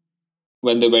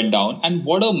when they went down. And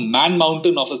what a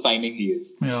man-mountain of a signing he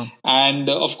is. Yeah. And,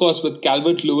 of course, with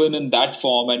Calvert-Lewin in that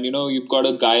form, and, you've got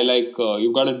a guy like,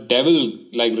 you've got a devil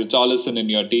like Richarlison in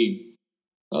your team.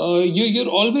 You're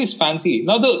always fancy.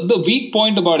 Now, the weak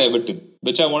point about Everton,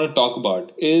 which I want to talk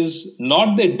about, is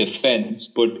not their defense,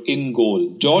 but in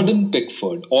goal. Jordan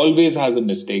Pickford always has a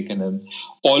mistake in him,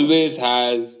 always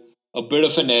has a bit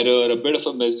of an error, a bit of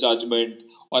a misjudgment,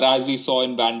 or as we saw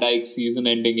in Van Dijk's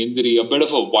season-ending injury, a bit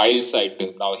of a wild side to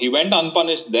him. Now, he went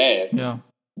unpunished there,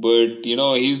 but,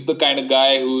 he's the kind of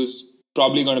guy who's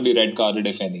probably going to be red-carded,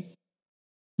 if any.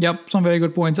 Yep, some very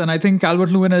good points. And I think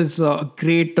Calvert-Lewin is a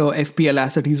great FPL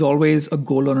asset. He's always a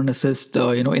goal or an assist,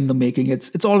 in the making.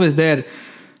 It's always there.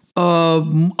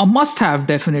 A must-have,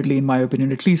 definitely, in my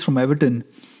opinion, at least from Everton.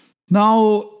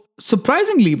 Now,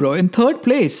 surprisingly, bro, in third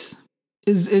place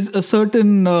is a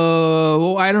certain,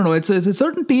 it's a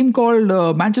certain team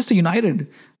called Manchester United.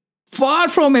 Far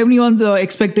from everyone's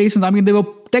expectations. I mean, they were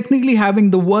technically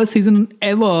having the worst season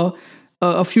ever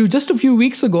a few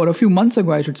weeks ago, or a few months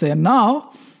ago, I should say. And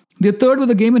now, they're third with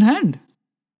a game in hand.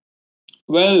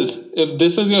 Well, if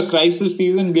this is your crisis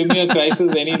season, give me a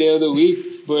crisis any day of the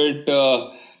week. But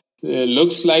it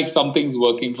looks like something's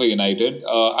working for United.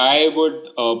 I would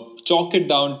chalk it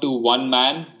down to one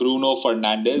man, Bruno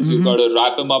Fernandes. You've got to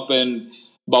wrap him up in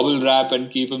bubble wrap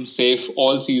and keep him safe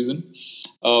all season.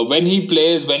 When he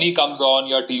plays, when he comes on,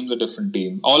 your team's a different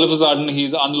team. All of a sudden,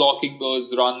 he's unlocking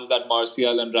those runs that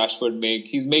Martial and Rashford make.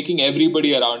 He's making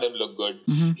everybody around him look good.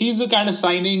 He's the kind of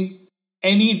signing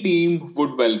any team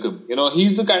would welcome.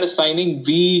 He's the kind of signing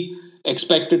we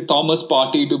expected Thomas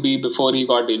Partey to be before he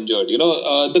got injured.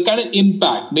 The kind of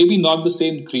impact, maybe not the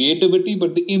same creativity,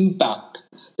 but the impact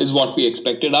is what we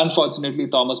expected. Unfortunately,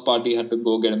 Thomas Partey had to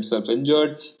go get himself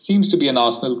injured. Seems to be an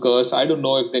Arsenal curse. I don't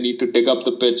know if they need to dig up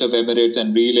the pitch of Emirates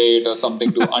and relay it or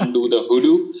something to undo the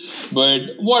hoodoo.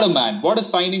 But what a man. What a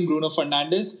signing, Bruno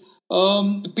Fernandes.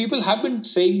 People have been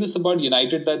saying this about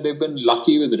United, that they've been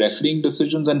lucky with refereeing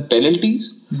decisions and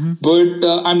penalties. But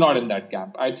I'm not in that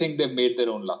camp. I think they've made their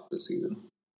own luck this season.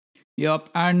 Yep.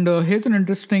 And here's an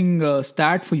interesting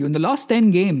stat for you. In the last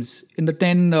 10 games, in the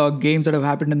 10 games that have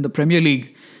happened in the Premier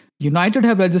League, United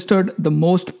have registered the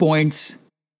most points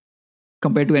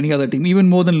compared to any other team, even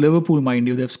more than Liverpool, mind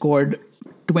you. They've scored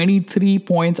 23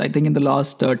 points, I think, in the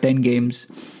last 10 games.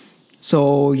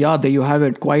 So, yeah, there you have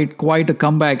it. Quite a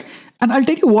comeback. And I'll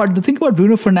tell you what, the thing about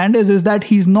Bruno Fernandes is that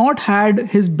he's not had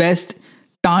his best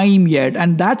time yet.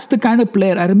 And that's the kind of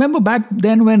player. I remember back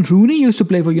then when Rooney used to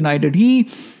play for United, he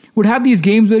would have these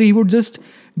games where he would just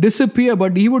disappear,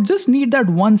 but he would just need that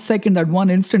 1 second, that one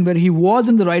instant where he was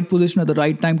in the right position at the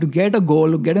right time to get a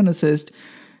goal, get an assist.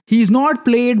 He's not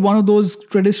played one of those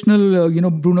traditional,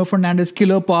 Bruno Fernandes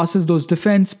killer passes, those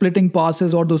defense splitting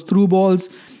passes or those through balls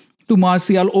to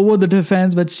Martial over the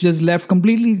defense, which just left them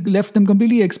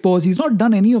completely exposed. He's not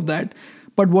done any of that.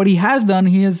 But what he has done,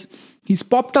 he's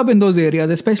popped up in those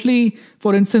areas, especially,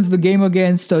 for instance, the game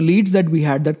against Leeds that we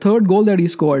had, that third goal that he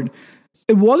scored.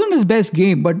 It wasn't his best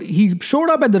game, but he showed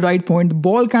up at the right point. The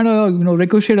ball kind of,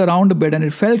 ricocheted around a bit and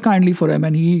it fell kindly for him.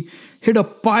 And he hit a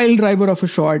pile driver of a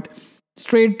shot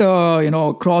straight,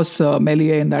 across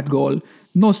Meslier in that goal.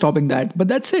 No stopping that. But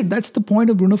that's it. That's the point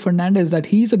of Bruno Fernandes, that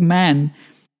he's a man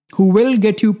who will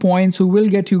get you points, who will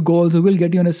get you goals, who will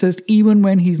get you an assist, even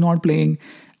when he's not playing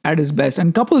at his best.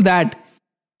 And couple that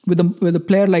with a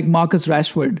player like Marcus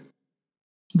Rashford,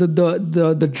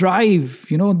 the drive,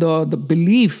 the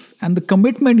belief and the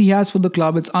commitment he has for the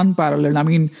club, it's unparalleled. I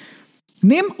mean,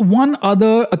 name one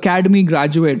other academy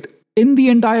graduate in the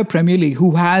entire Premier League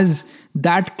who has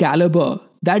that caliber,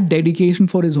 that dedication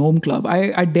for his home club.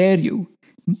 I dare you.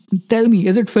 Tell me,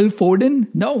 is it Phil Foden?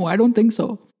 No, I don't think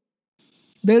so.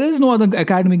 There is no other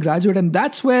academy graduate, and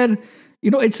that's where,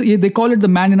 they call it the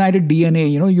Man United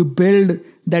DNA. You build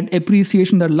that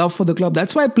appreciation, that love for the club.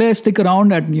 That's why players stick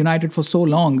around at United for so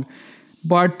long.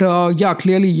 But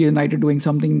clearly United doing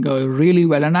something really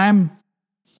well. And I'm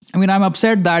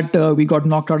upset that we got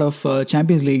knocked out of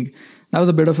Champions League. That was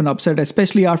a bit of an upset,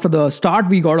 especially after the start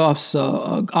we got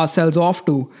ourselves off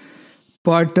to.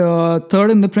 But third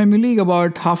in the Premier League,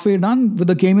 about halfway done with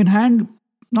the game in hand,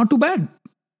 not too bad.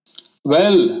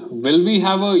 Well, will we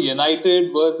have a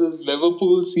United versus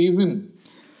Liverpool season?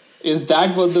 Is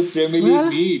that what the Premier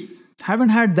League needs? Haven't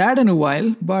had that in a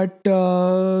while, but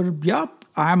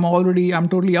I'm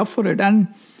totally up for it.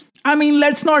 And I mean,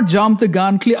 let's not jump the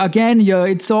gun. Again,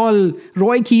 it's all,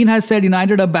 Roy Keane has said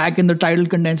United are back in the title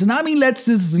contention. I mean, let's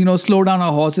just, slow down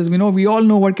our horses. We all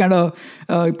know what kind of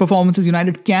performances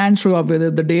United can show up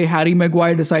with the day Harry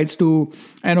Maguire decides to,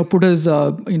 put his,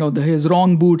 his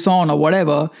wrong boots on or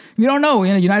whatever. We don't know.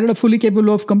 United are fully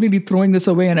capable of completely throwing this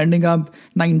away and ending up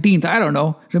 19th. I don't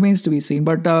know. Remains to be seen.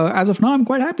 But as of now, I'm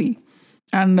quite happy.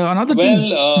 And another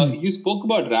thing. You spoke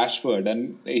about Rashford,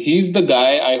 and he's the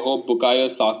guy I hope Bukayo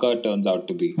Saka turns out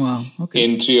to be. Wow, okay.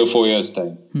 In 3 or 4 years'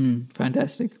 time.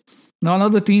 Fantastic. Now,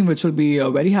 another team which will be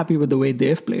very happy with the way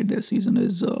they've played their season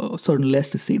is certain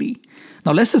Leicester City.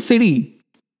 Now, Leicester City,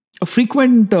 a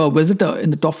frequent visitor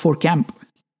in the top 4 camp.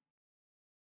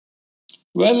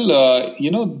 Well,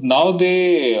 now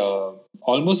they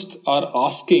almost are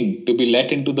asking to be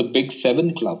let into the Big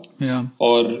 7 club. Yeah.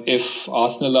 Or if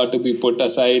Arsenal are to be put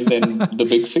aside, then the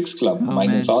Big 6 club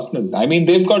minus Arsenal. I mean,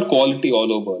 they've got quality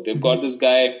all over. They've got this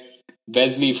guy,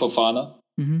 Wesley Fofana,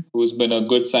 who's been a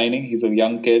good signing. He's a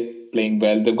young kid playing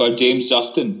well. They've got James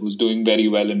Justin, who's doing very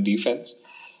well in defense.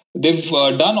 They've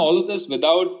done all of this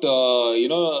without,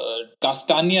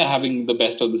 Castagna having the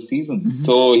best of the seasons.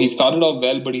 So he started off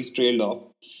well, but he's trailed off.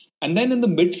 And then in the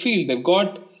midfield, they've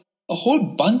got a whole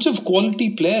bunch of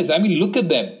quality players. I mean, look at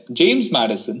them. James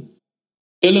Maddison,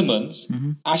 Tielemans,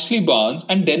 Ashley Barnes,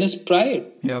 and Dennis Pride.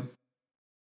 Yeah.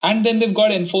 And then they've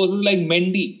got enforcers like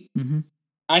Mendy.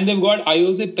 And they've got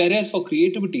Ayoze Perez for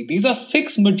creativity. These are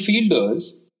 6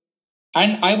 midfielders.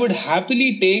 And I would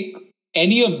happily take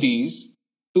any of these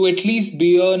to at least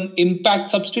be an impact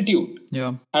substitute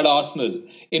at Arsenal.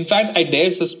 In fact, I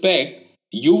dare suspect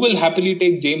you will happily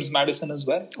take James Maddison as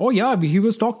well. Oh yeah, he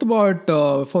was talked about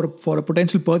for a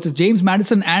potential purchase. James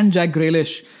Maddison and Jack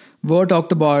Grealish were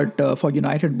talked about for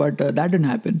United, but that didn't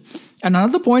happen. And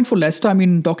another point for Leicester, I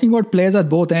mean, talking about players at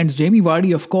both ends, Jamie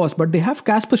Vardy, of course, but they have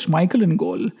Kasper Schmeichel in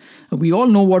goal. We all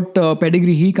know what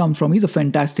pedigree he comes from. He's a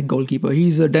fantastic goalkeeper.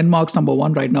 He's Denmark's number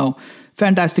one right now.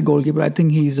 Fantastic goalkeeper. I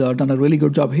think he's done a really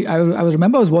good job. I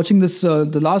remember I was watching this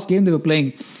the last game they were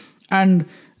playing, and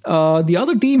the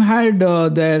other team had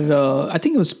I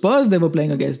think it was Spurs they were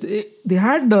playing against. They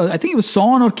had, I think it was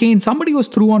Son or Kane. Somebody was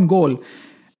through on goal.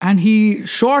 And he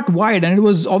shot wide, and it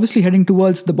was obviously heading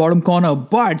towards the bottom corner.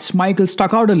 But Schmeichel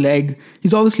stuck out a leg.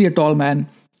 He's obviously a tall man,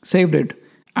 saved it,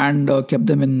 and kept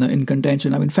them in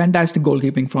contention. I mean, fantastic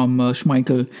goalkeeping from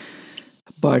Schmeichel.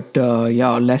 But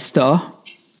Leicester.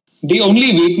 The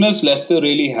only weakness Leicester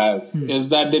really have is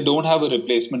that they don't have a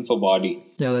replacement for Vardy.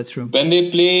 Yeah, that's true. When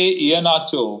they play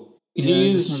Iheanacho,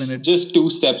 he's just 2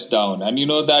 steps down, and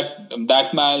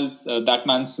that man's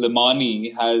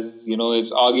Slimani has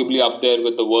is arguably up there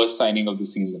with the worst signing of the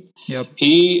season. Yep.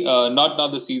 He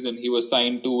not the season, he was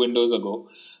signed 2 windows ago,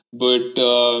 but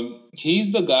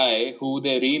he's the guy who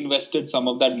they reinvested some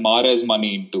of that Mahrez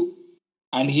money into,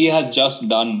 and he has just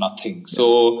done nothing.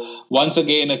 So once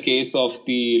again, a case of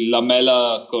the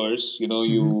Lamela curse.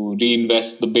 You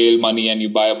reinvest the bail money and you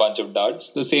buy a bunch of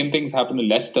duds. The same things happen to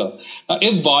Leicester. Now,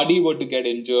 if Vardy were to get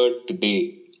injured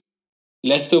today,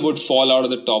 Leicester would fall out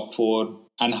of the top 4.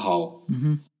 And how?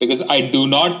 Because I do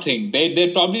not think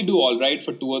they'd probably do all right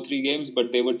for 2 or 3 games,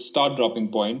 but they would start dropping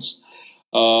points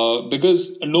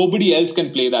because nobody else can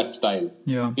play that style.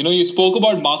 Yeah. You spoke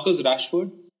about Marcus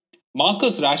Rashford.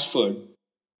 Marcus Rashford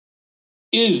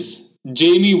is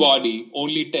Jamie Vardy,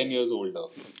 only 10 years older.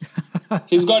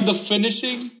 He's got the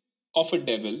finishing of a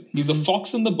devil. He's a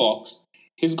fox in the box.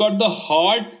 He's got the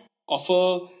heart of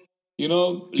a,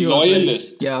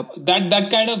 loyalist. Yeah. That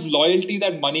kind of loyalty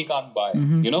that money can't buy,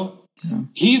 Yeah.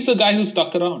 He's the guy who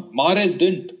stuck around. Mahrez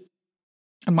didn't.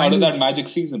 Out of that magic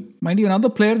season. Mind you, another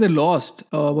player they lost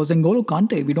was N'Golo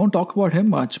Kante. We don't talk about him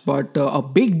much, but a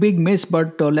big miss.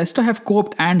 But Leicester have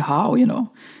coped, and how,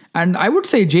 And I would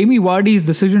say Jamie Vardy's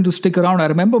decision to stick around. I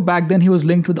remember back then he was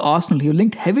linked with Arsenal. He was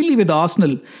linked heavily with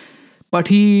Arsenal, but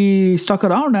he stuck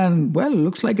around, and well,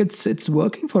 looks like it's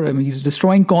working for him. He's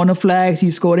destroying corner flags.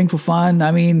 He's scoring for fun.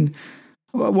 I mean,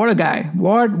 what a guy!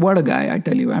 What a guy! I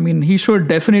tell you. I mean, he should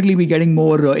definitely be getting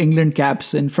more England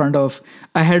caps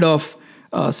ahead of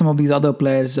some of these other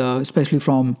players, especially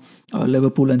from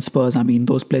Liverpool and Spurs. I mean,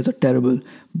 those players are terrible.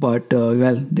 But,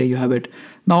 there you have it.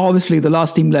 Now, obviously, the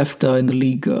last team left in the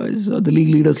league is the league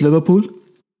leaders, Liverpool.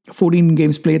 14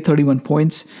 games played, 31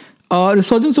 points.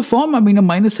 Resurgence of form, I mean, a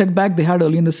minor setback they had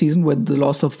early in the season with the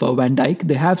loss of Van Dijk.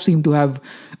 They have seemed to have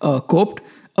coped.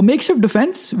 A makeshift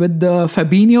defense with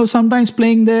Fabinho sometimes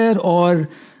playing there, or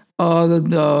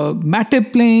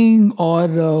Matip playing,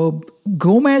 or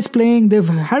Gomez playing. They've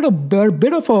had a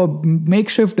bit of a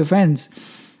makeshift defense.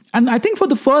 And I think for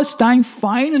the first time,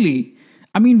 finally,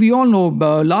 I mean, we all know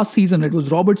last season it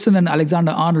was Robertson and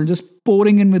Alexander-Arnold just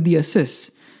pouring in with the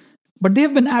assists. But they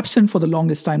have been absent for the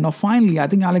longest time. Now, finally, I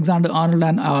think Alexander-Arnold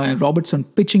and Robertson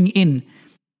pitching in,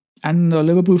 and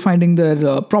Liverpool finding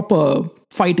their proper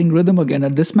fighting rhythm again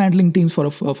and dismantling teams for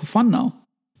fun now.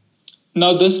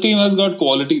 Now, this team has got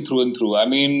quality through and through. I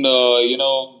mean,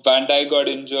 Van Dijk got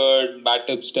injured,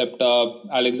 Matip stepped up,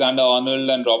 Alexander-Arnold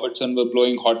and Robertson were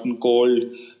blowing hot and cold.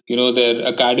 Their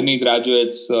academy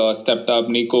graduates stepped up,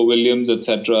 Nico Williams,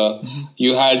 etc.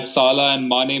 You had Salah and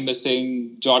Mane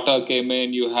missing, Jota came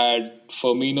in, you had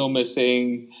Firmino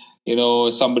missing,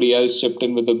 somebody else chipped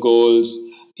in with the goals.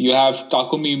 You have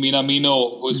Takumi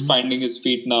Minamino, who's finding his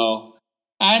feet now.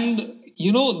 And,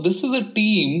 this is a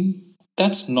team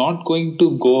that's not going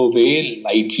to go away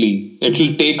lightly. It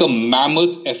will take a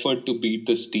mammoth effort to beat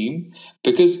this team,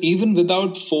 because even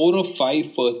without 4 or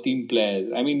 5 first team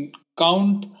players, I mean,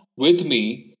 count with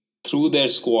me through their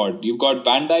squad. You've got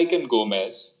Van Dijk and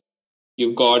Gomez.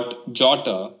 You've got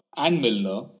Jota and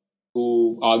Milner,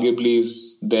 who arguably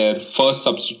is their first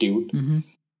substitute.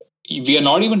 We are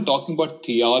not even talking about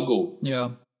Thiago. Yeah.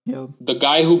 The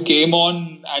guy who came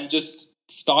on and just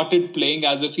started playing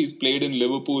as if he's played in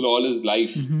Liverpool all his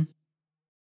life.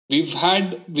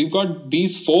 We've got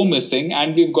these 4 missing,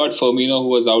 and we've got Firmino, who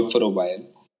was out for a while.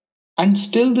 And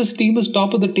still this team is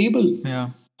top of the table. Yeah.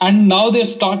 And now they're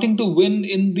starting to win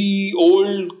in the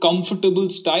old comfortable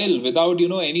style without,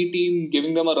 any team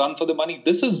giving them a run for the money.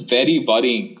 This is very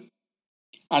worrying.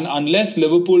 And unless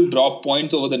Liverpool drop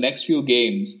points over the next few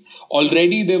games,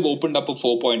 already they've opened up a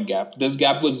 4-point gap. This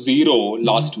gap was 0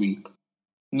 last week.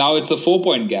 Now it's a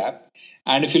 4-point gap.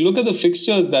 And if you look at the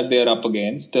fixtures that they are up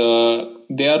against,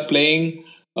 they are playing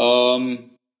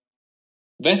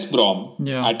West Brom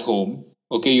at home.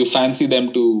 Okay, you fancy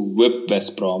them to whip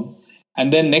West Brom.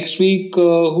 And then next week,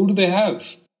 who do they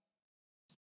have?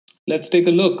 Let's take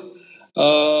a look.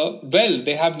 Well,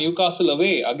 they have Newcastle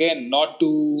away. Again, not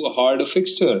too hard a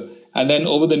fixture. And then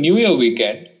over the New Year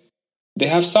weekend, they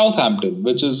have Southampton,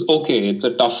 which is okay. It's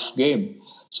a tough game.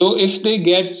 So if they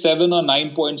get 7 or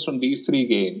 9 points from these 3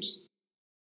 games,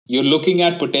 you're looking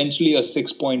at potentially a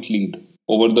 6-point lead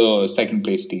over the second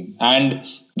place team. And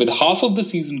with half of the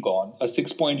season gone, a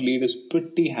 6-point lead is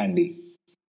pretty handy.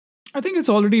 I think it's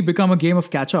already become a game of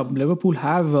catch-up. Liverpool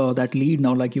have that lead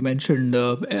now, like you mentioned.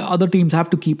 Other teams have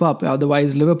to keep up.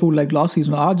 Otherwise, Liverpool, like last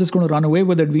season, are just going to run away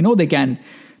with it. We know they can.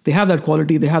 They have that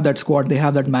quality. They have that squad. They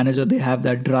have that manager. They have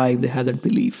that drive. They have that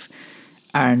belief.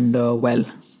 And, well,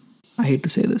 I hate to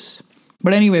say this.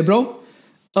 But anyway, bro,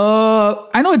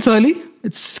 I know it's early.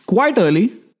 It's quite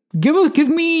early. Give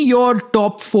me your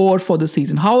top 4 for the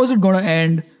season. How is it going to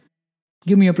end?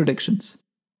 Give me your predictions.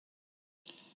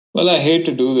 Well, I hate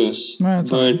to do this,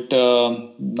 but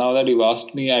now that you've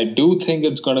asked me, I do think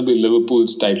it's going to be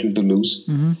Liverpool's title to lose.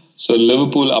 Mm-hmm. So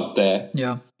Liverpool up there.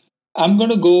 Yeah. I'm going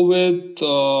to go with,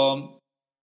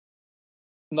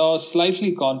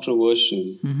 slightly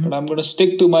controversial, but I'm going to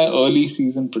stick to my early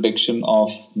season prediction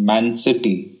of Man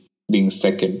City being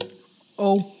second.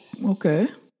 Oh, okay.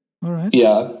 All right.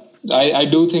 Yeah, I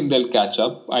do think they'll catch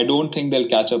up. I don't think they'll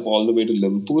catch up all the way to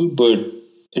Liverpool, but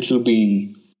it'll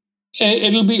be...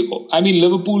 I mean,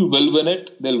 Liverpool will win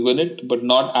it. They'll win it, but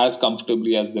not as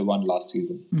comfortably as they won last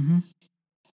season. Mm-hmm.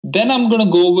 Then I'm going to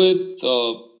go with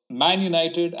Man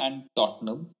United and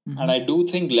Tottenham. Mm-hmm. And I do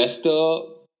think Leicester,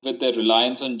 with their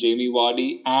reliance on Jamie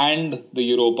Vardy and the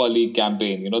Europa League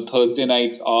campaign, Thursday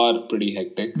nights are pretty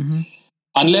hectic. Mm-hmm.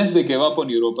 Unless they give up on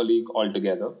Europa League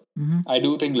altogether. Mm-hmm. I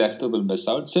do think Leicester will miss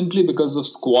out simply because of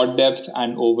squad depth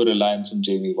and over-reliance on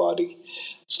Jamie Vardy.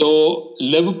 So,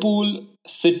 Liverpool,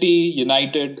 City,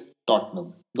 United,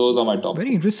 Tottenham. Those are my top 4.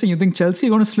 Very interesting. You think Chelsea are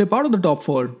going to slip out of the top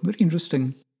 4? Very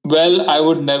interesting. Well, I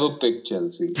would never pick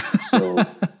Chelsea. So,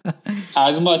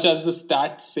 as much as the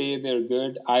stats say they're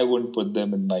good, I wouldn't put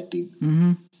them in my team.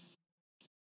 Mm-hmm.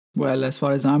 Well, as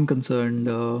far as I'm concerned,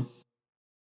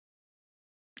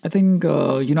 I think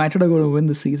United are going to win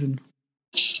the season.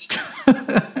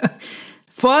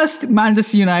 First,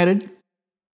 Manchester United.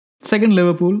 Second,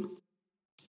 Liverpool.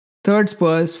 Third,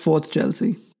 Spurs. Fourth,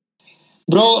 Chelsea.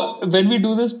 Bro, when we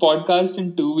do this podcast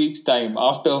in 2 weeks' time,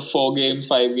 after 4 games,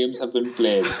 5 games have been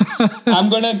played, I'm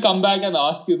going to come back and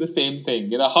ask you the same thing.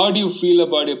 How do you feel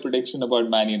about your prediction about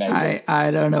Man United?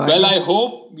 I don't know. Well, I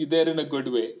hope they're in a good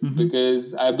way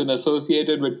because I've been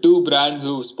associated with 2 brands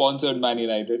who've sponsored Man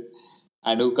United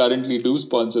and who currently do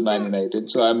sponsor Man United.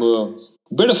 So I'm a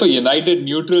bit of a United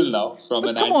neutral now.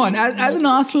 Come on, as an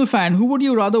Arsenal fan, who would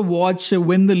you rather watch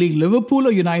win the league, Liverpool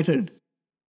or United?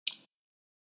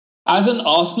 As an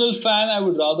Arsenal fan, I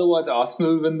would rather watch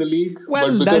Arsenal win the league.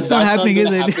 Well, but that's not happening,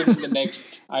 is it? Happen in the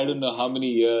next, I don't know how many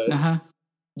years.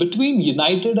 Between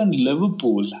United and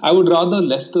Liverpool, I would rather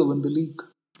Leicester win the league.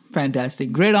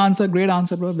 Fantastic. Great answer,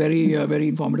 bro. Very, very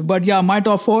informative. But yeah, my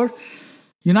top 4,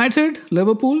 United,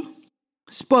 Liverpool,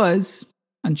 Spurs,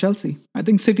 and Chelsea. I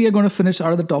think City are going to finish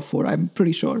out of the top 4. I'm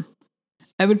pretty sure.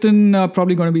 Everton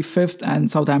probably going to be 5th,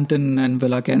 and Southampton and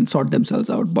Villa can sort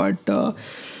themselves out. But,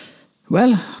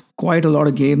 well, quite a lot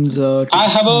of games. I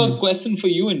have a question for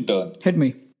you in turn. Hit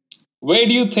me. Where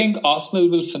do you think Arsenal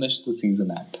will finish the season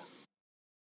at?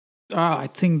 I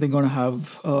think they're going to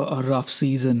have a rough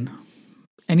season.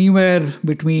 Anywhere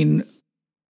between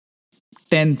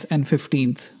 10th and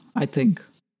 15th, I think.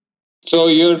 So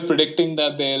you're predicting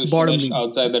that they'll finish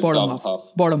outside the top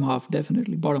half? Bottom half,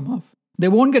 definitely. Bottom half. They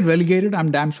won't get relegated.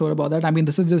 I'm damn sure about that. I mean,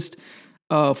 this is just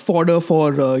fodder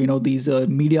for these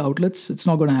media outlets. It's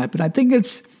not going to happen. I think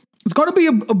it's going to be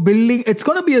a building. It's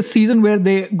going to be a season where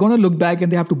they're going to look back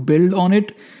and they have to build on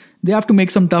it. They have to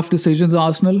make some tough decisions,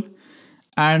 Arsenal.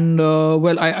 And,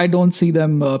 I don't see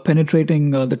them penetrating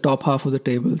the top half of the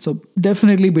table. So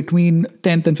definitely between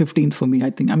 10th and 15th for me, I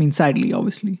think. I mean, sadly,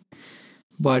 obviously.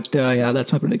 But, yeah,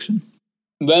 that's my prediction.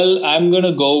 Well, I'm going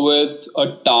to go with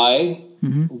a tie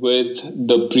with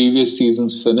the previous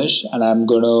season's finish. And I'm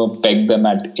going to peg them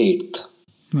at 8th.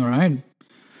 All right.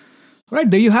 All right,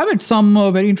 there you have it. Some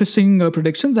very interesting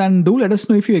predictions. And do let us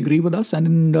know if you agree with us.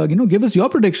 And, give us your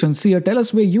predictions. See, tell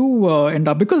us where you end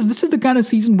up. Because this is the kind of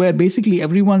season where basically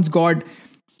everyone's got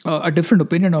a different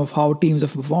opinion of how teams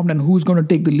have performed and who's going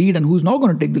to take the lead and who's not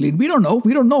going to take the lead. We don't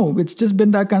know. It's just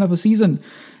been that kind of a season.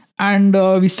 And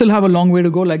we still have a long way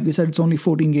to go. Like we said, it's only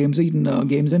 14 games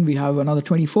in. We have another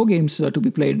 24 games to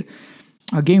be played.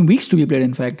 game weeks to be played,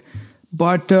 in fact.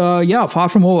 But yeah, far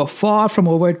from over. Far from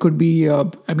over. It could be.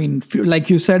 I mean, like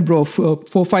you said, bro.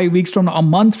 4-5 weeks from now, a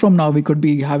month from now, we could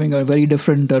be having a very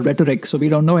different rhetoric. So we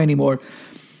don't know anymore.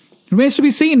 Remains to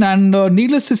be seen. And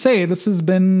needless to say, this has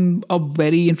been a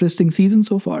very interesting season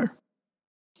so far.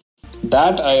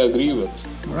 That I agree with.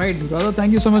 All right, brother.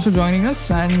 Thank you so much for joining us,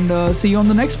 and see you on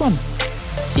the next one.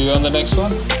 See you on the next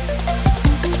one.